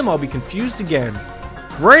damn, I'll be confused again.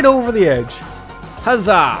 Right over the edge.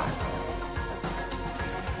 Huzzah!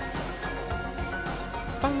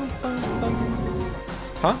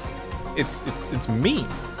 Huh? It's me.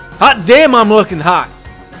 Hot damn, I'm looking hot.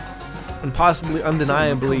 And possibly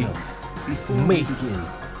undeniably Before me. we begin,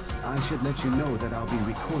 I should let you know that I'll be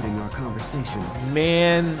recording our conversation.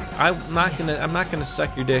 Man, I'm not gonna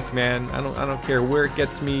suck your dick, man. I don't care where it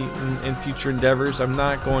gets me in future endeavors. I'm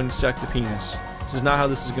not going to suck the penis. This is not how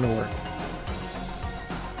this is gonna work.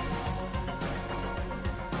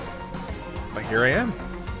 But here I am.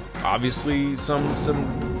 Obviously, some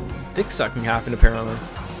dick sucking happened apparently.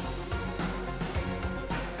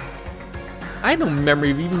 I had no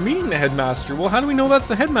memory of even meeting the headmaster. Well, how do we know that's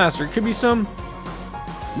the headmaster? It could be some.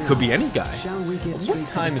 Now, Could be any guy. Shall we get straight What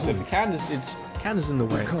to time the is it? point? Cat is in the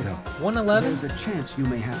way. Makoto, 1:11. There's a chance you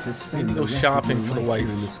may have to spend Maybe the go rest shopping of your for the life wife.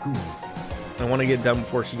 here in the school. I want to get done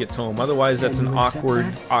before she gets home. Otherwise, that's Can an you accept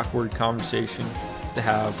that? awkward conversation to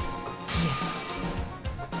have. Yes.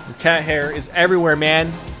 Your cat hair is everywhere,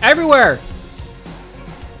 man. Everywhere.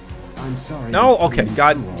 I'm sorry. No. I'm Okay. putting you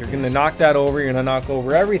God, through all you're this. gonna knock that over. You're gonna knock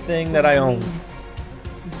over everything that I own.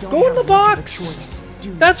 Don't Go in have the much of a box. choice.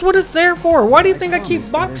 Do That's what it's there for. Why do you I think I keep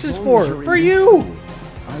promise that boxes as long for? as you're For in this you. school,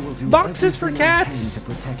 I will do Boxes for everything I can cats. to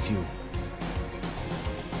protect you.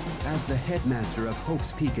 As the headmaster of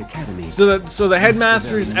Hope's Peak Academy. So the headmaster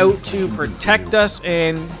very is out least I to can do for protect you. us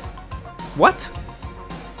and what?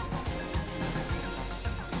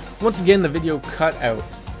 Once again, the video cut out.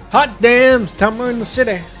 Hot damn! Somewhere in the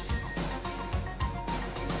city.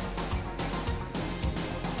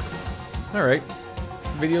 All right,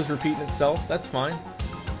 video's repeating itself. That's fine.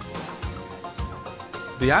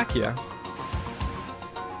 Byakuya.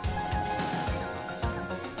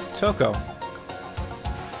 Toko.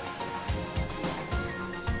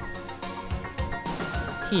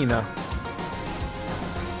 Hina.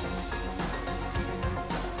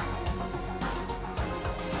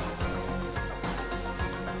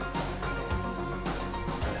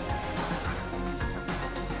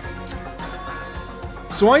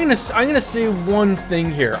 So I'm gonna say one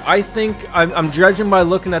thing here. I think I'm judging by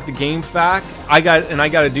looking at the game fact. I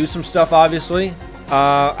gotta do some stuff obviously.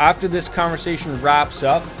 After this conversation wraps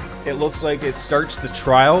up, it looks like it starts the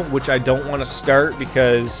trial, which I don't want to start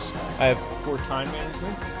because I have poor time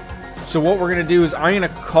management. So what we're gonna do is I'm gonna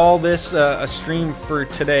call this a stream for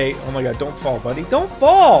today. Oh my god, don't fall, buddy. Don't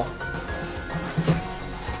fall!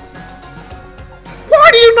 Why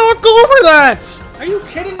do you not go over that? Are you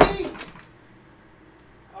kidding me?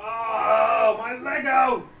 Oh, my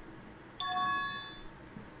Lego!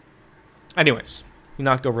 Anyways, he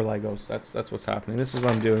knocked over Legos. That's what's happening. This is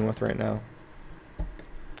what I'm dealing with right now.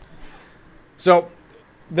 So,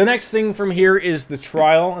 the next thing from here is the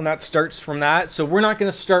trial, and that starts from that. So we're not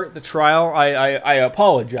going to start the trial. I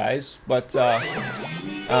apologize, but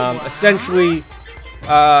essentially,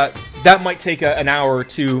 that might take an hour or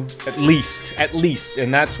two at least,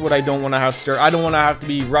 and that's what I don't want to have start. I don't want to have to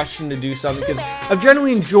be rushing to do something because I've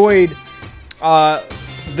generally enjoyed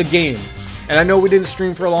the game, and I know we didn't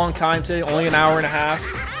stream for a long time today, only an hour and a half.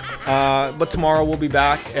 But tomorrow we'll be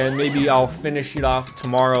back, and maybe I'll finish it off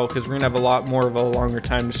tomorrow because we're gonna have a lot more of a longer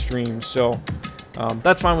time to stream. So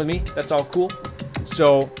that's fine with me. That's all cool.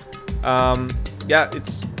 So yeah,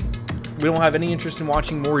 we don't have any interest in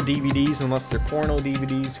watching more DVDs unless they're porno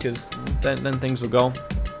DVDs, because then things will go.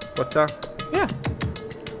 But yeah,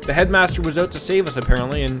 the headmaster was out to save us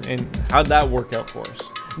apparently, and how'd that work out for us?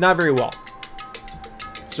 Not very well.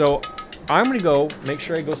 So I'm gonna go make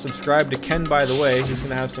sure I go subscribe to Ken, by the way. He's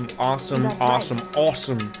gonna have some awesome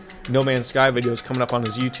No Man's Sky videos coming up on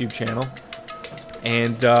his YouTube channel,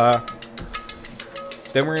 and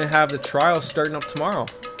then we're gonna have the trial starting up tomorrow.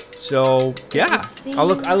 So yeah, I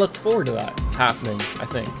look forward to that happening. I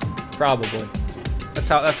think probably that's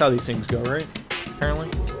how these things go, right? Apparently.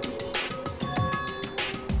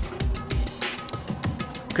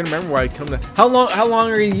 Couldn't remember why I come to. How long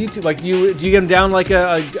are you YouTube? Like, do you get them down like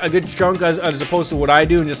a good chunk as opposed to what I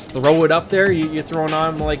do and just throw it up there? You're throwing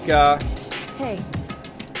on like Hey.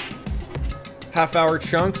 half-hour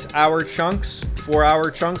chunks, hour chunks, 4-hour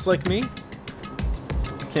chunks like me.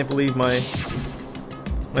 I can't believe my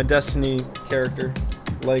Destiny character,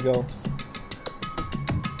 Lego.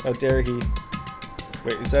 How dare he?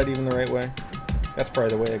 Wait, is that even the right way? That's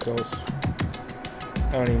probably the way it goes.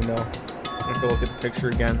 I don't even know. I have to look at the picture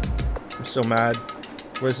again. I'm so mad.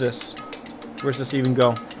 Where's this? Where's this even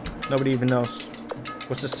go? Nobody even knows.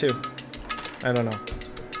 What's this to? I don't know.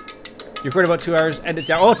 You record about 2 hours, edit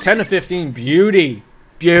down. Oh, 10 to 15. Beauty.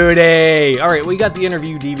 Beauty. All right, we got the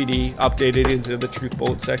interview DVD updated into the Truth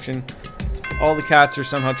Bullet section. All the cats are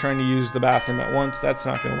somehow trying to use the bathroom at once. That's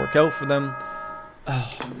not going to work out for them.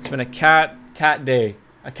 Oh, it's been a cat day.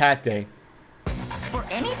 A cat day. For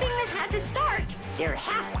anything that had to start, there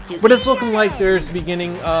has to But be it's looking an like end. there's the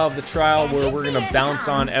beginning of the trial where we're going to bounce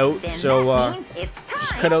on out. Then So, that means it's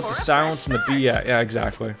just time cut out for the a silence and the fresh B. start. Yeah,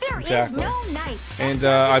 exactly. There is Exactly. no night And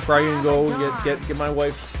that I probably gonna doesn't go have a get my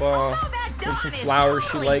wife Although that maybe some dawn is flowers she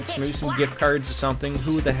totally likes, maybe pitch some black, gift cards or something.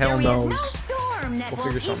 Who the hell there is no knows? storm that We'll will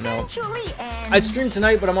figure something out. eventually end. I stream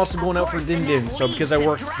tonight, but I'm also going out for din din. So because I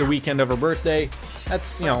worked the weekend of her birthday,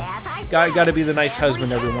 that's, you know, gotta be the nice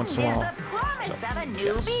husband every once in a while. So,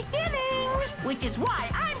 Which is why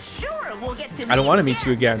I'm sure we'll get to I don't want to meet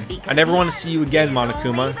you again. I never want to see you again,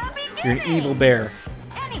 Monokuma. You're an evil bear.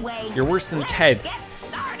 Anyway, You're worse than Ted. get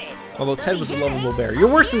started. Although Ted was a lovable bear. You're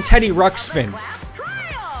worse than Teddy Ruxpin. Last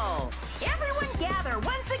trial. Everyone gather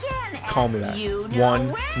once again. Call me that. You know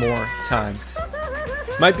One when. more time.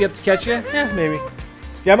 Might be up to catch you. Yeah, maybe.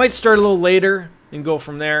 Yeah, I might start a little later and go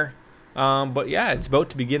from there. But yeah, it's about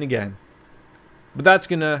to begin again. But that's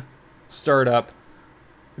gonna start up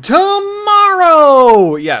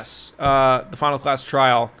tomorrow. Yes, the final class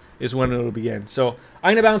trial is when it'll begin. So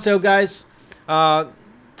I'm gonna bounce out, guys.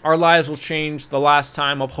 Our lives will change. The last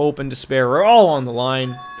time of hope and despair are all on the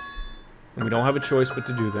line, and we don't have a choice but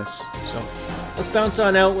to do this. So let's bounce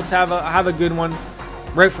on out. Let's have a good one.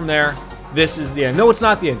 Right from there, this is the end. No, it's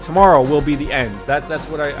not the end. Tomorrow will be the end. That's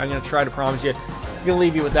what I'm gonna try to promise you. I'm gonna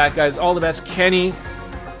leave you with that, guys. All the best, Kenny.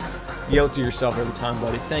 Yell to yourself every time,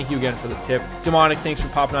 buddy. Thank you again for the tip. Demonic, thanks for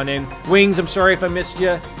popping on in. Wings, I'm sorry if I missed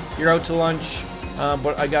you. You're out to lunch,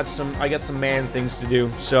 but I got some man things to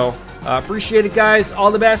do. So appreciate it, guys.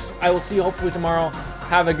 All the best. I will see you hopefully tomorrow.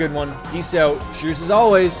 Have a good one. Peace out. Cheers as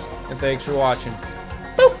always, and thanks for watching.